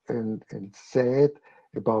hurt and sad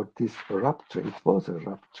about this rupture. It was a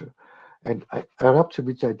rupture. and a rupture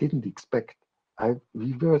which I didn't expect.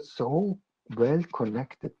 We were so well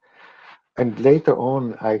connected. And later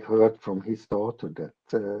on, I heard from his daughter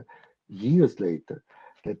that years later,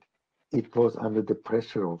 that it was under the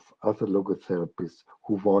pressure of other logotherapists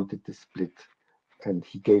who wanted the split, and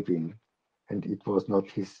he gave in, and it was not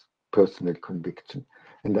his personal conviction.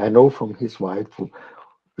 And I know from his wife, who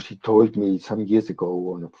she told me some years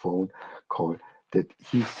ago on a phone call, that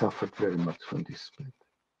he suffered very much from this split,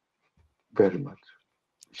 very much.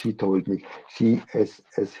 She told me she, as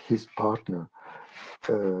his partner,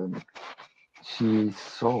 um, she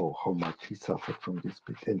saw how much he suffered from this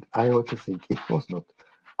bit. And I also think it was not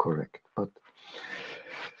correct. But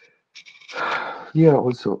yeah,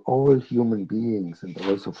 also all human beings and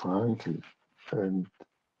also Frankl. And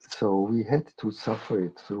so we had to suffer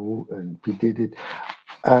it through, and we did it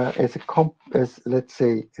as let's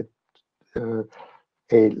say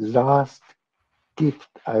a last gift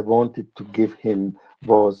I wanted to give him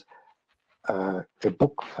was a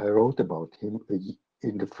book I wrote about him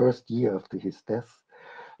in the first year after his death.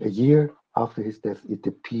 A year after his death, it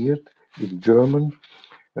appeared in German,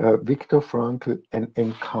 Viktor Frankl, An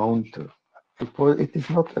Encounter. It is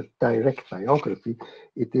not a direct biography,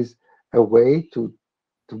 it is a way to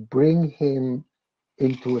bring him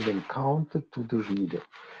into an encounter to the reader.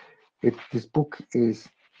 This book is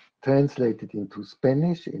translated into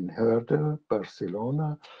Spanish in Herder,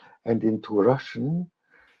 Barcelona, and into Russian,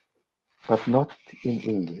 but not in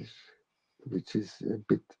English, which is a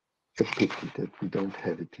bit a pity that we don't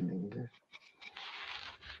have it in English.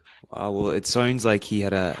 Well, it sounds like he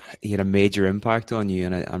had a major impact on you,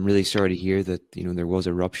 and I'm really sorry to hear that there was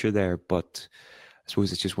a rupture there. But I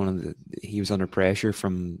suppose it's just one of the he was under pressure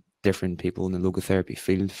from different people in the logotherapy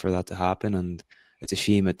field for that to happen, and it's a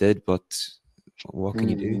shame it did. But what can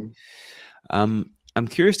you do? Mhm. I'm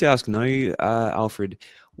curious to ask now, Alfred,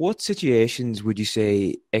 what situations would you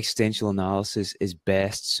say existential analysis is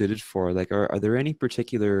best suited for? Like, are there any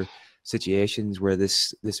particular situations where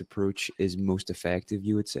this approach is most effective,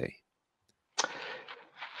 you would say?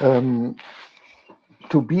 Um,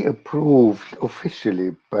 to be approved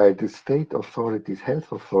officially by the state authorities,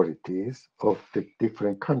 health authorities of the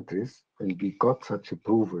different countries, and we got such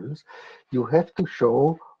approvals, you have to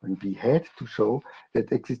show, and we had to show,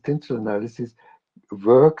 that existential analysis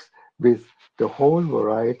works with the whole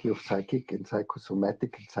variety of psychic and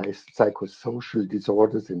psychosomatic and psychosocial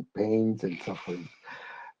disorders and pains and suffering.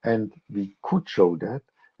 And we could show that,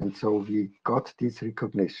 and so we got this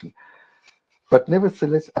recognition. But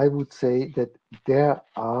nevertheless, I would say that there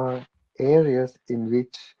are areas in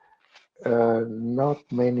which not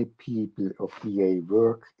many people of EA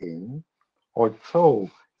work in, although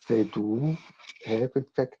they do have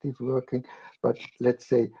effective working. But let's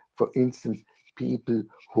say, for instance, people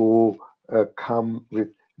who come with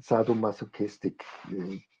sadomasochistic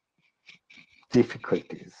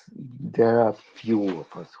difficulties. There are few of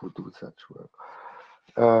us who do such work.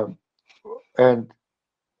 Um, and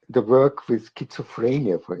the work with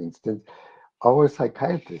schizophrenia, for instance, our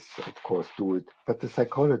psychiatrists, of course, do it, but the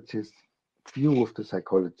psychologists, few of the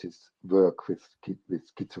psychologists work with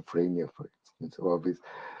schizophrenia, for instance, or with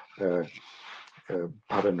uh,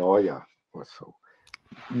 paranoia or so.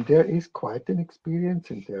 There is quite an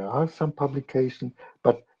experience, and there are some publications,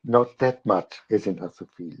 but not that much as in other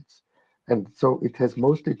fields. And so it has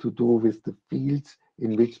mostly to do with the fields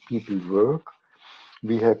in which people work.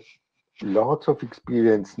 We have lots of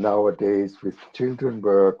experience nowadays with children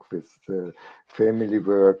work, with family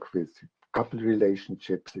work, with couple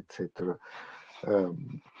relationships, etc.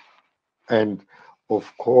 Um, and of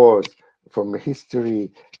course, from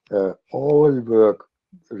history, all work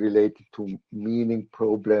related to meaning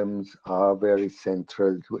problems are very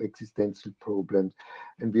central to existential problems.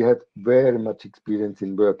 And we have very much experience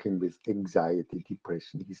in working with anxiety,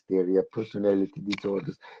 depression, hysteria, personality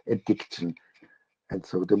disorders, addiction. And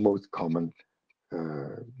so the most common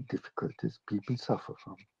difficulties people suffer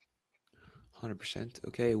from. 100%.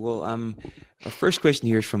 Okay. Well, our first question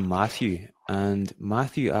here is from Matthew, and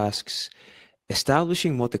Matthew asks,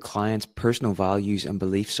 establishing what the client's personal values and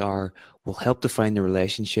beliefs are will help define the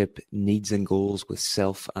relationship, needs, and goals with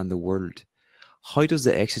self and the world. How does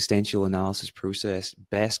the existential analysis process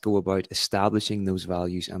best go about establishing those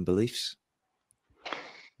values and beliefs?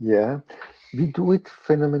 Yeah, we do it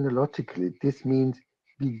phenomenologically. This means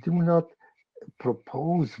we do not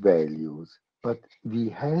propose values, but we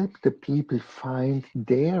help the people find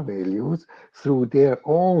their values through their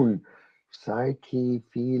own psyche,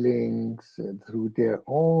 feelings, and through their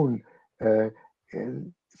own uh, uh,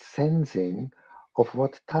 sensing of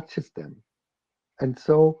what touches them. And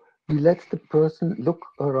so we let the person look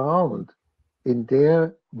around. in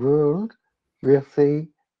their world where they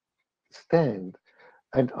stand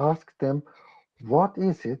and ask them, what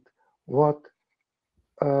is it, what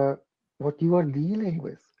uh, what you are dealing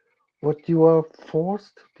with, what you are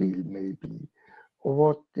forced to deal maybe,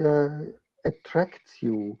 what attracts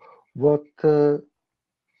you, what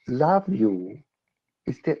love you.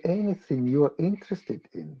 Is there anything you are interested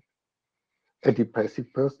in? A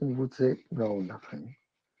depressive person would say, no, nothing.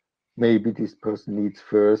 Maybe this person needs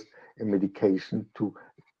first a medication to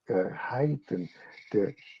heighten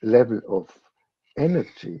the level of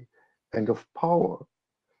energy and of power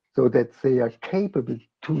so that they are capable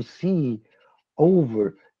to see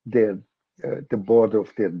over their the border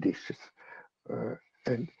of their dishes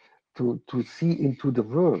and to see into the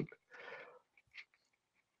world.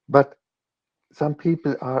 But some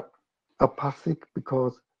people are apathic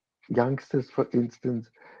because youngsters, for instance,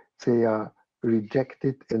 they are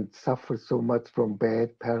rejected and suffer so much from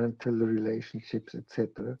bad parental relationships,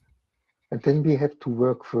 etc. And then we have to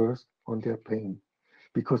work first on their pain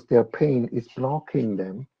because their pain is blocking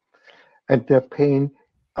them, and their pain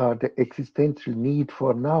are the existential need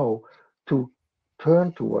for now to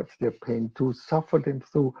turn towards their pain, to suffer them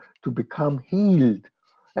through, to become healed.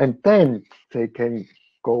 And then they can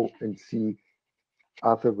go and see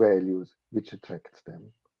other values which attracts them.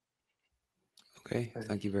 Okay, And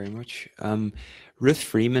thank you very much. Ruth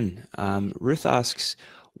Freeman. Ruth asks,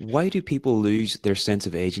 why do people lose their sense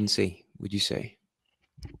of agency, would you say?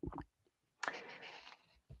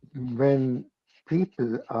 when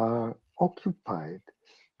people are occupied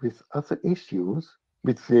with other issues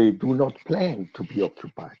which they do not plan to be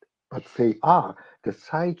occupied, but they are, the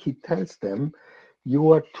psyche tells them,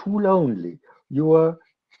 you are too lonely, you are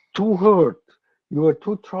too hurt, you are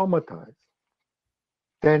too traumatized,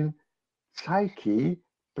 then psyche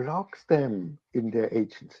blocks them in their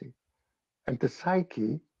agency. And the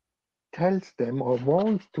psyche tells them or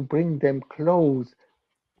wants to bring them close.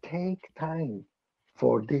 Take time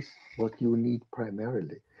for this, what you need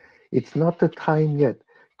primarily. It's not the time yet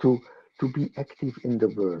to, to be active in the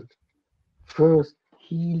world. First,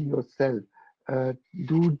 heal yourself. Uh,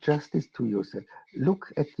 do justice to yourself.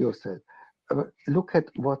 Look at yourself. Look at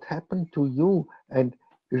what happened to you and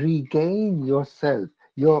regain yourself,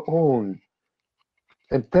 your own.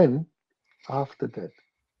 And then, after that,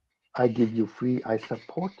 I give you free, I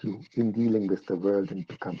support you in dealing with the world and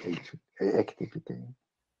become active again.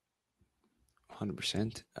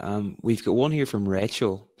 100%. We've got one here from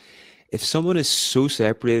Rachel. If someone is so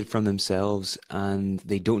separated from themselves and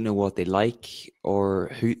they don't know what they like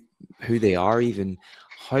or who they are even,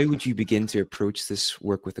 how would you begin to approach this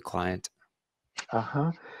work with the client?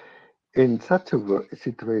 Uh-huh. In such a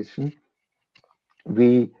situation,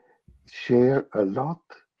 we share a lot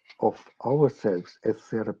of ourselves as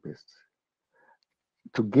therapists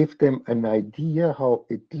to give them an idea how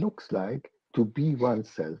it looks like to be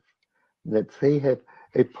oneself. That they have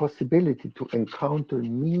a possibility to encounter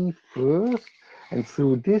me first, and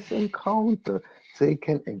through this encounter, they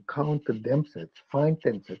can encounter themselves, find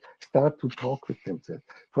themselves, start to talk with themselves.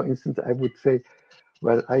 For instance, I would say,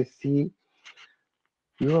 well, I see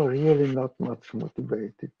you are really not much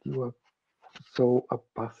motivated. You are so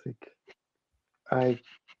apathic. I,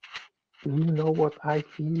 you know what I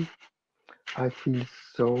feel? I feel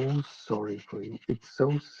so sorry for you. It's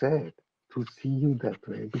so sad to see you that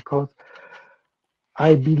way because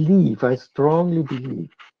I believe, I strongly believe,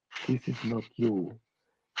 this is not you.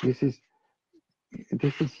 This is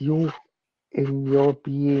this is you in your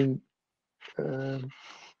being um,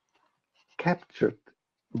 captured,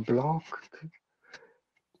 blocked,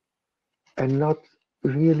 and not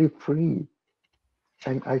really free.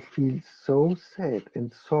 And I feel so sad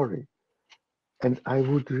and sorry. And I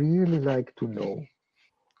would really like to know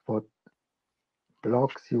what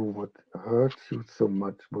blocks you, what hurts you so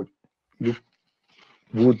much, what you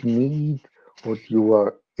would need, what you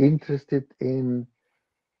are interested in,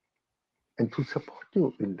 and to support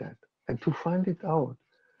you in that and to find it out.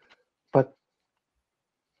 But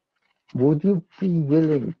would you be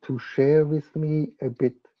willing to share with me a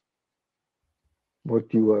bit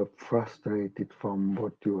what you are frustrated from,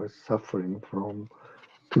 what you are suffering from,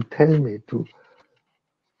 to tell me, to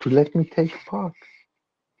let me take part?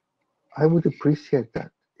 I would appreciate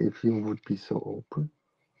that if you would be so open.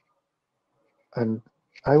 And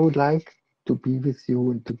I would like to be with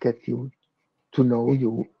you and to get you to know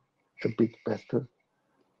you a bit better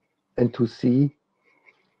and to see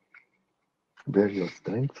where your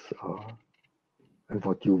strengths are and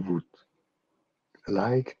what you would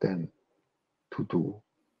like then to do.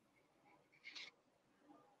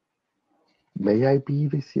 May I be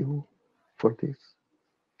with you for this?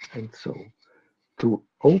 And so to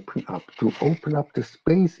open up the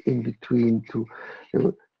space in between,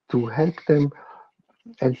 to help them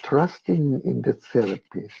and trust in the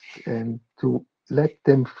therapist, and to let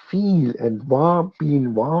them feel and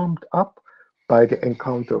being warmed up by the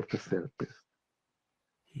encounter of the therapist.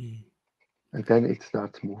 Hmm. And then it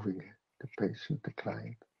starts moving the patient, the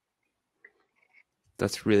client.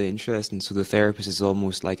 That's really interesting. So the therapist is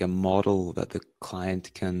almost like a model that the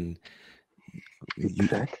client can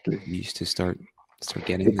Exactly. use to start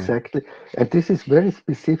getting there. Exactly. And this is very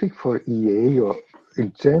specific for EA, or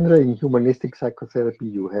in general in humanistic psychotherapy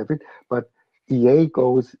you have it, but EA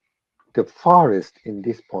goes the farthest in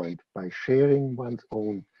this point by sharing one's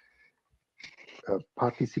own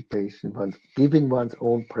participation, giving one's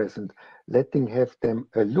own presence, letting have them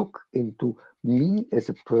a look into me as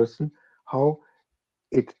a person, how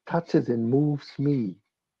it touches and moves me.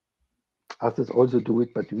 Others also do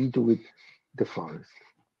it, but we do it the farthest.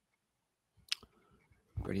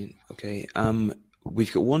 Brilliant. Okay.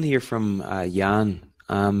 We've got one here from Jan.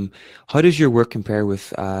 How does your work compare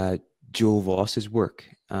with Joel Voss's work?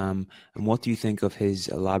 And what do you think of his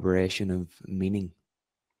elaboration of meaning?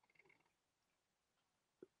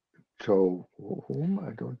 So, whom?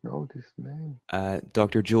 I don't know this name.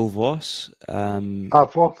 Dr. Joel Voss.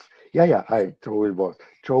 Voss. Yeah, Joel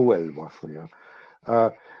Voss, yeah. Uh,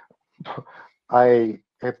 I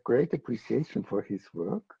have great appreciation for his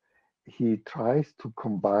work. He tries to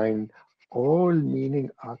combine all meaning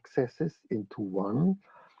accesses into one.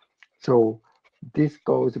 So this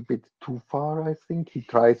goes a bit too far, I think. He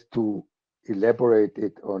tries to elaborate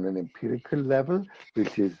it on an empirical level,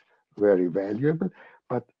 which is very valuable,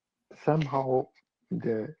 but somehow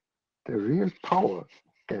the real power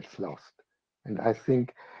gets lost. And I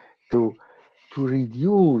think to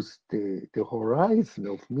reduce the horizon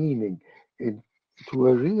of meaning to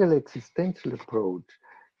a real existential approach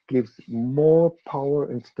gives more power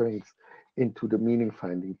and strength into the meaning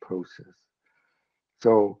finding process.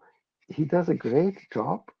 So he does a great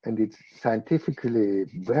job, and it's scientifically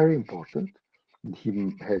very important.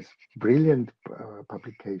 He has brilliant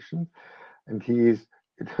publications, and he is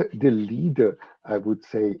the leader, I would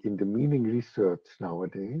say, in the meaning research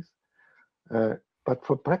nowadays. But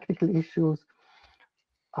for practical issues,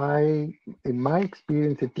 in my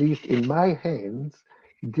experience, at least in my hands,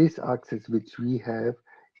 this access which we have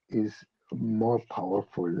is more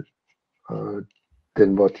powerful uh,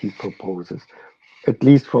 than what he proposes, at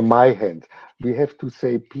least from my hands. We have to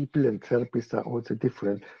say people and therapists are also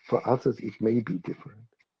different. For others, it may be different.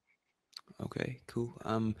 Okay, cool.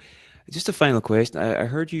 Just a final question. I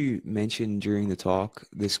heard you mention during the talk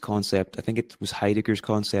this concept. I think it was Heidegger's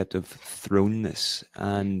concept of thrownness,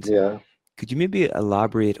 and Yeah. could you maybe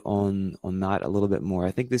elaborate on that a little bit more?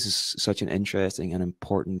 I think this is such an interesting and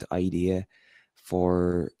important idea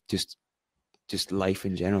for just life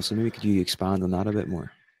in general. So maybe could you expand on that a bit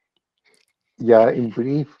more? Yeah, in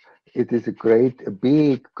brief, it is a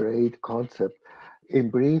big, great concept. In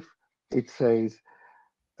brief, it says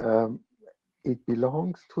um, it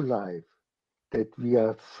belongs to life that we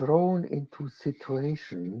are thrown into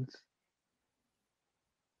situations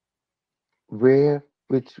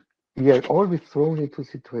which we are always thrown into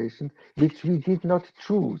situations which we did not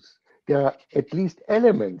choose. There are at least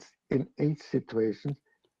elements in each situation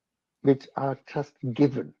which are just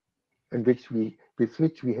given and with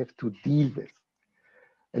which we have to deal with.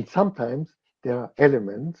 And sometimes there are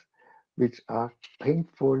elements which are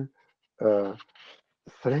painful, uh,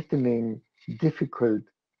 threatening, difficult,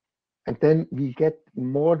 and then we get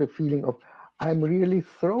more the feeling of I'm really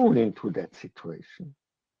thrown into that situation.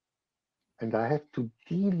 And I have to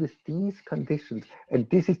deal with these conditions. And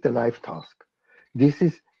this is the life task. This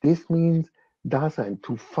means Dasein,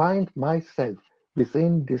 to find myself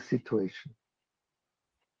within this situation,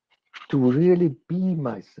 to really be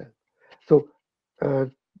myself. So, uh,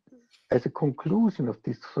 as a conclusion of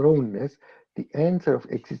this thrownness, the answer of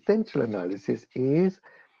existential analysis is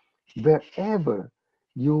wherever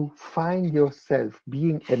you find yourself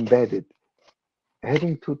being embedded,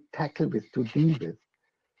 having to tackle with, to deal with,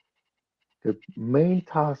 the main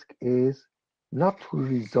task is not to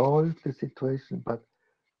resolve the situation, but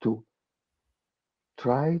to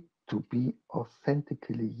try to be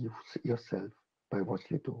authentically yourself by what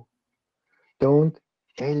you do. Don't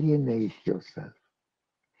alienate yourself.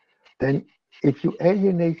 Then, if you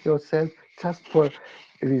alienate yourself just for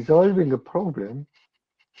resolving a problem,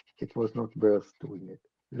 it was not worth doing it.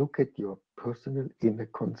 Look at your personal inner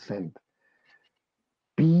consent.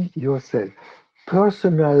 Be yourself.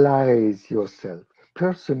 Personalize yourself.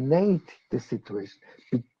 Personate the situation.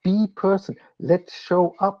 Be person. Let's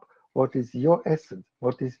show up what is your essence,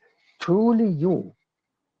 what is truly you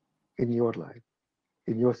in your life.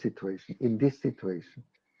 in your situation, in this situation.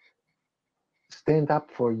 Stand up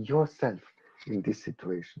for yourself in this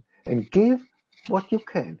situation and give what you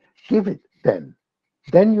can. Give it then.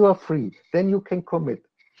 Then you are free. Then you can commit.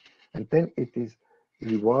 And then it is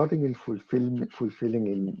rewarding and fulfilling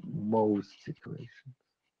in most situations.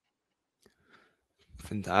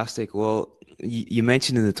 Fantastic. Well, you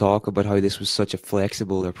mentioned in the talk about how this was such a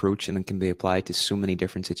flexible approach and it can be applied to so many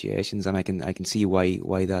different situations, and I can see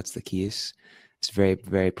why that's the case. It's very,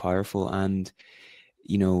 very powerful. And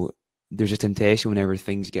you know, there's a temptation whenever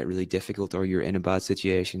things get really difficult or you're in a bad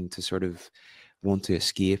situation to sort of want to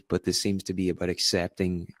escape, but this seems to be about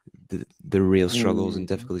accepting the real struggles and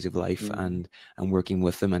difficulties of life and working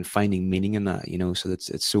with them and finding meaning in that, you know. So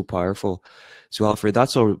it's so powerful. So Alfred,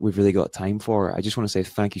 that's all we've really got time for. I just want to say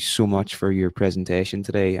thank you so much for your presentation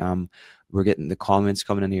today. We're getting the comments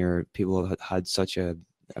coming in here. People have had such a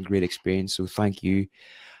great experience, so thank you.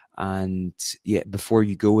 And yeah, before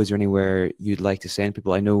you go, is there anywhere you'd like to send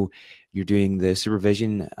people? I know you're doing the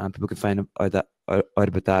supervision, and people can find out about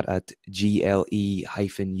that at gle-uk.com.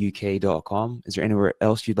 Is there anywhere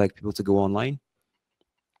else you'd like people to go online?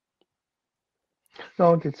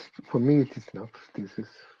 No, it's, for me, it is not. This is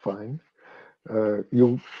fine.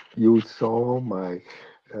 You saw my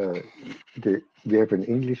we have an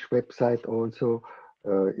English website also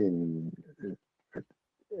in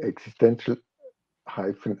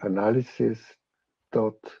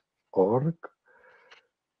existential-analysis.org,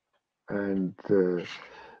 and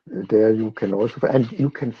there you can also, and you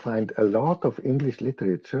can find a lot of English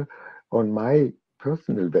literature on my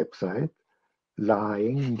personal website,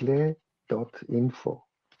 Längle.info.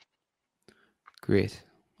 Great.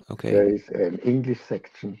 Okay. There is an English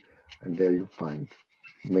section, and there you find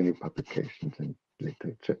many publications and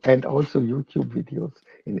literature, and also YouTube videos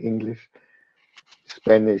in English,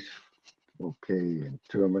 Spanish, okay, and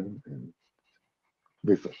German, and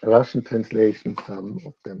with Russian translation, some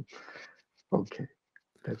of them. Okay,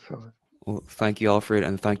 that's all. Well, thank you, Alfred,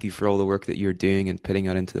 and thank you for all the work that you're doing and putting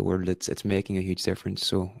out into the world. It's making a huge difference.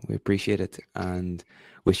 So we appreciate it and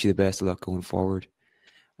wish you the best of luck going forward.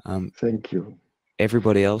 Thank you.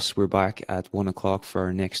 Everybody else, we're back at 1 o'clock for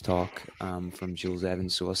our next talk from Jules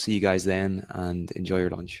Evans. So I'll see you guys then, and enjoy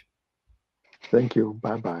your lunch. Thank you.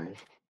 Bye-bye.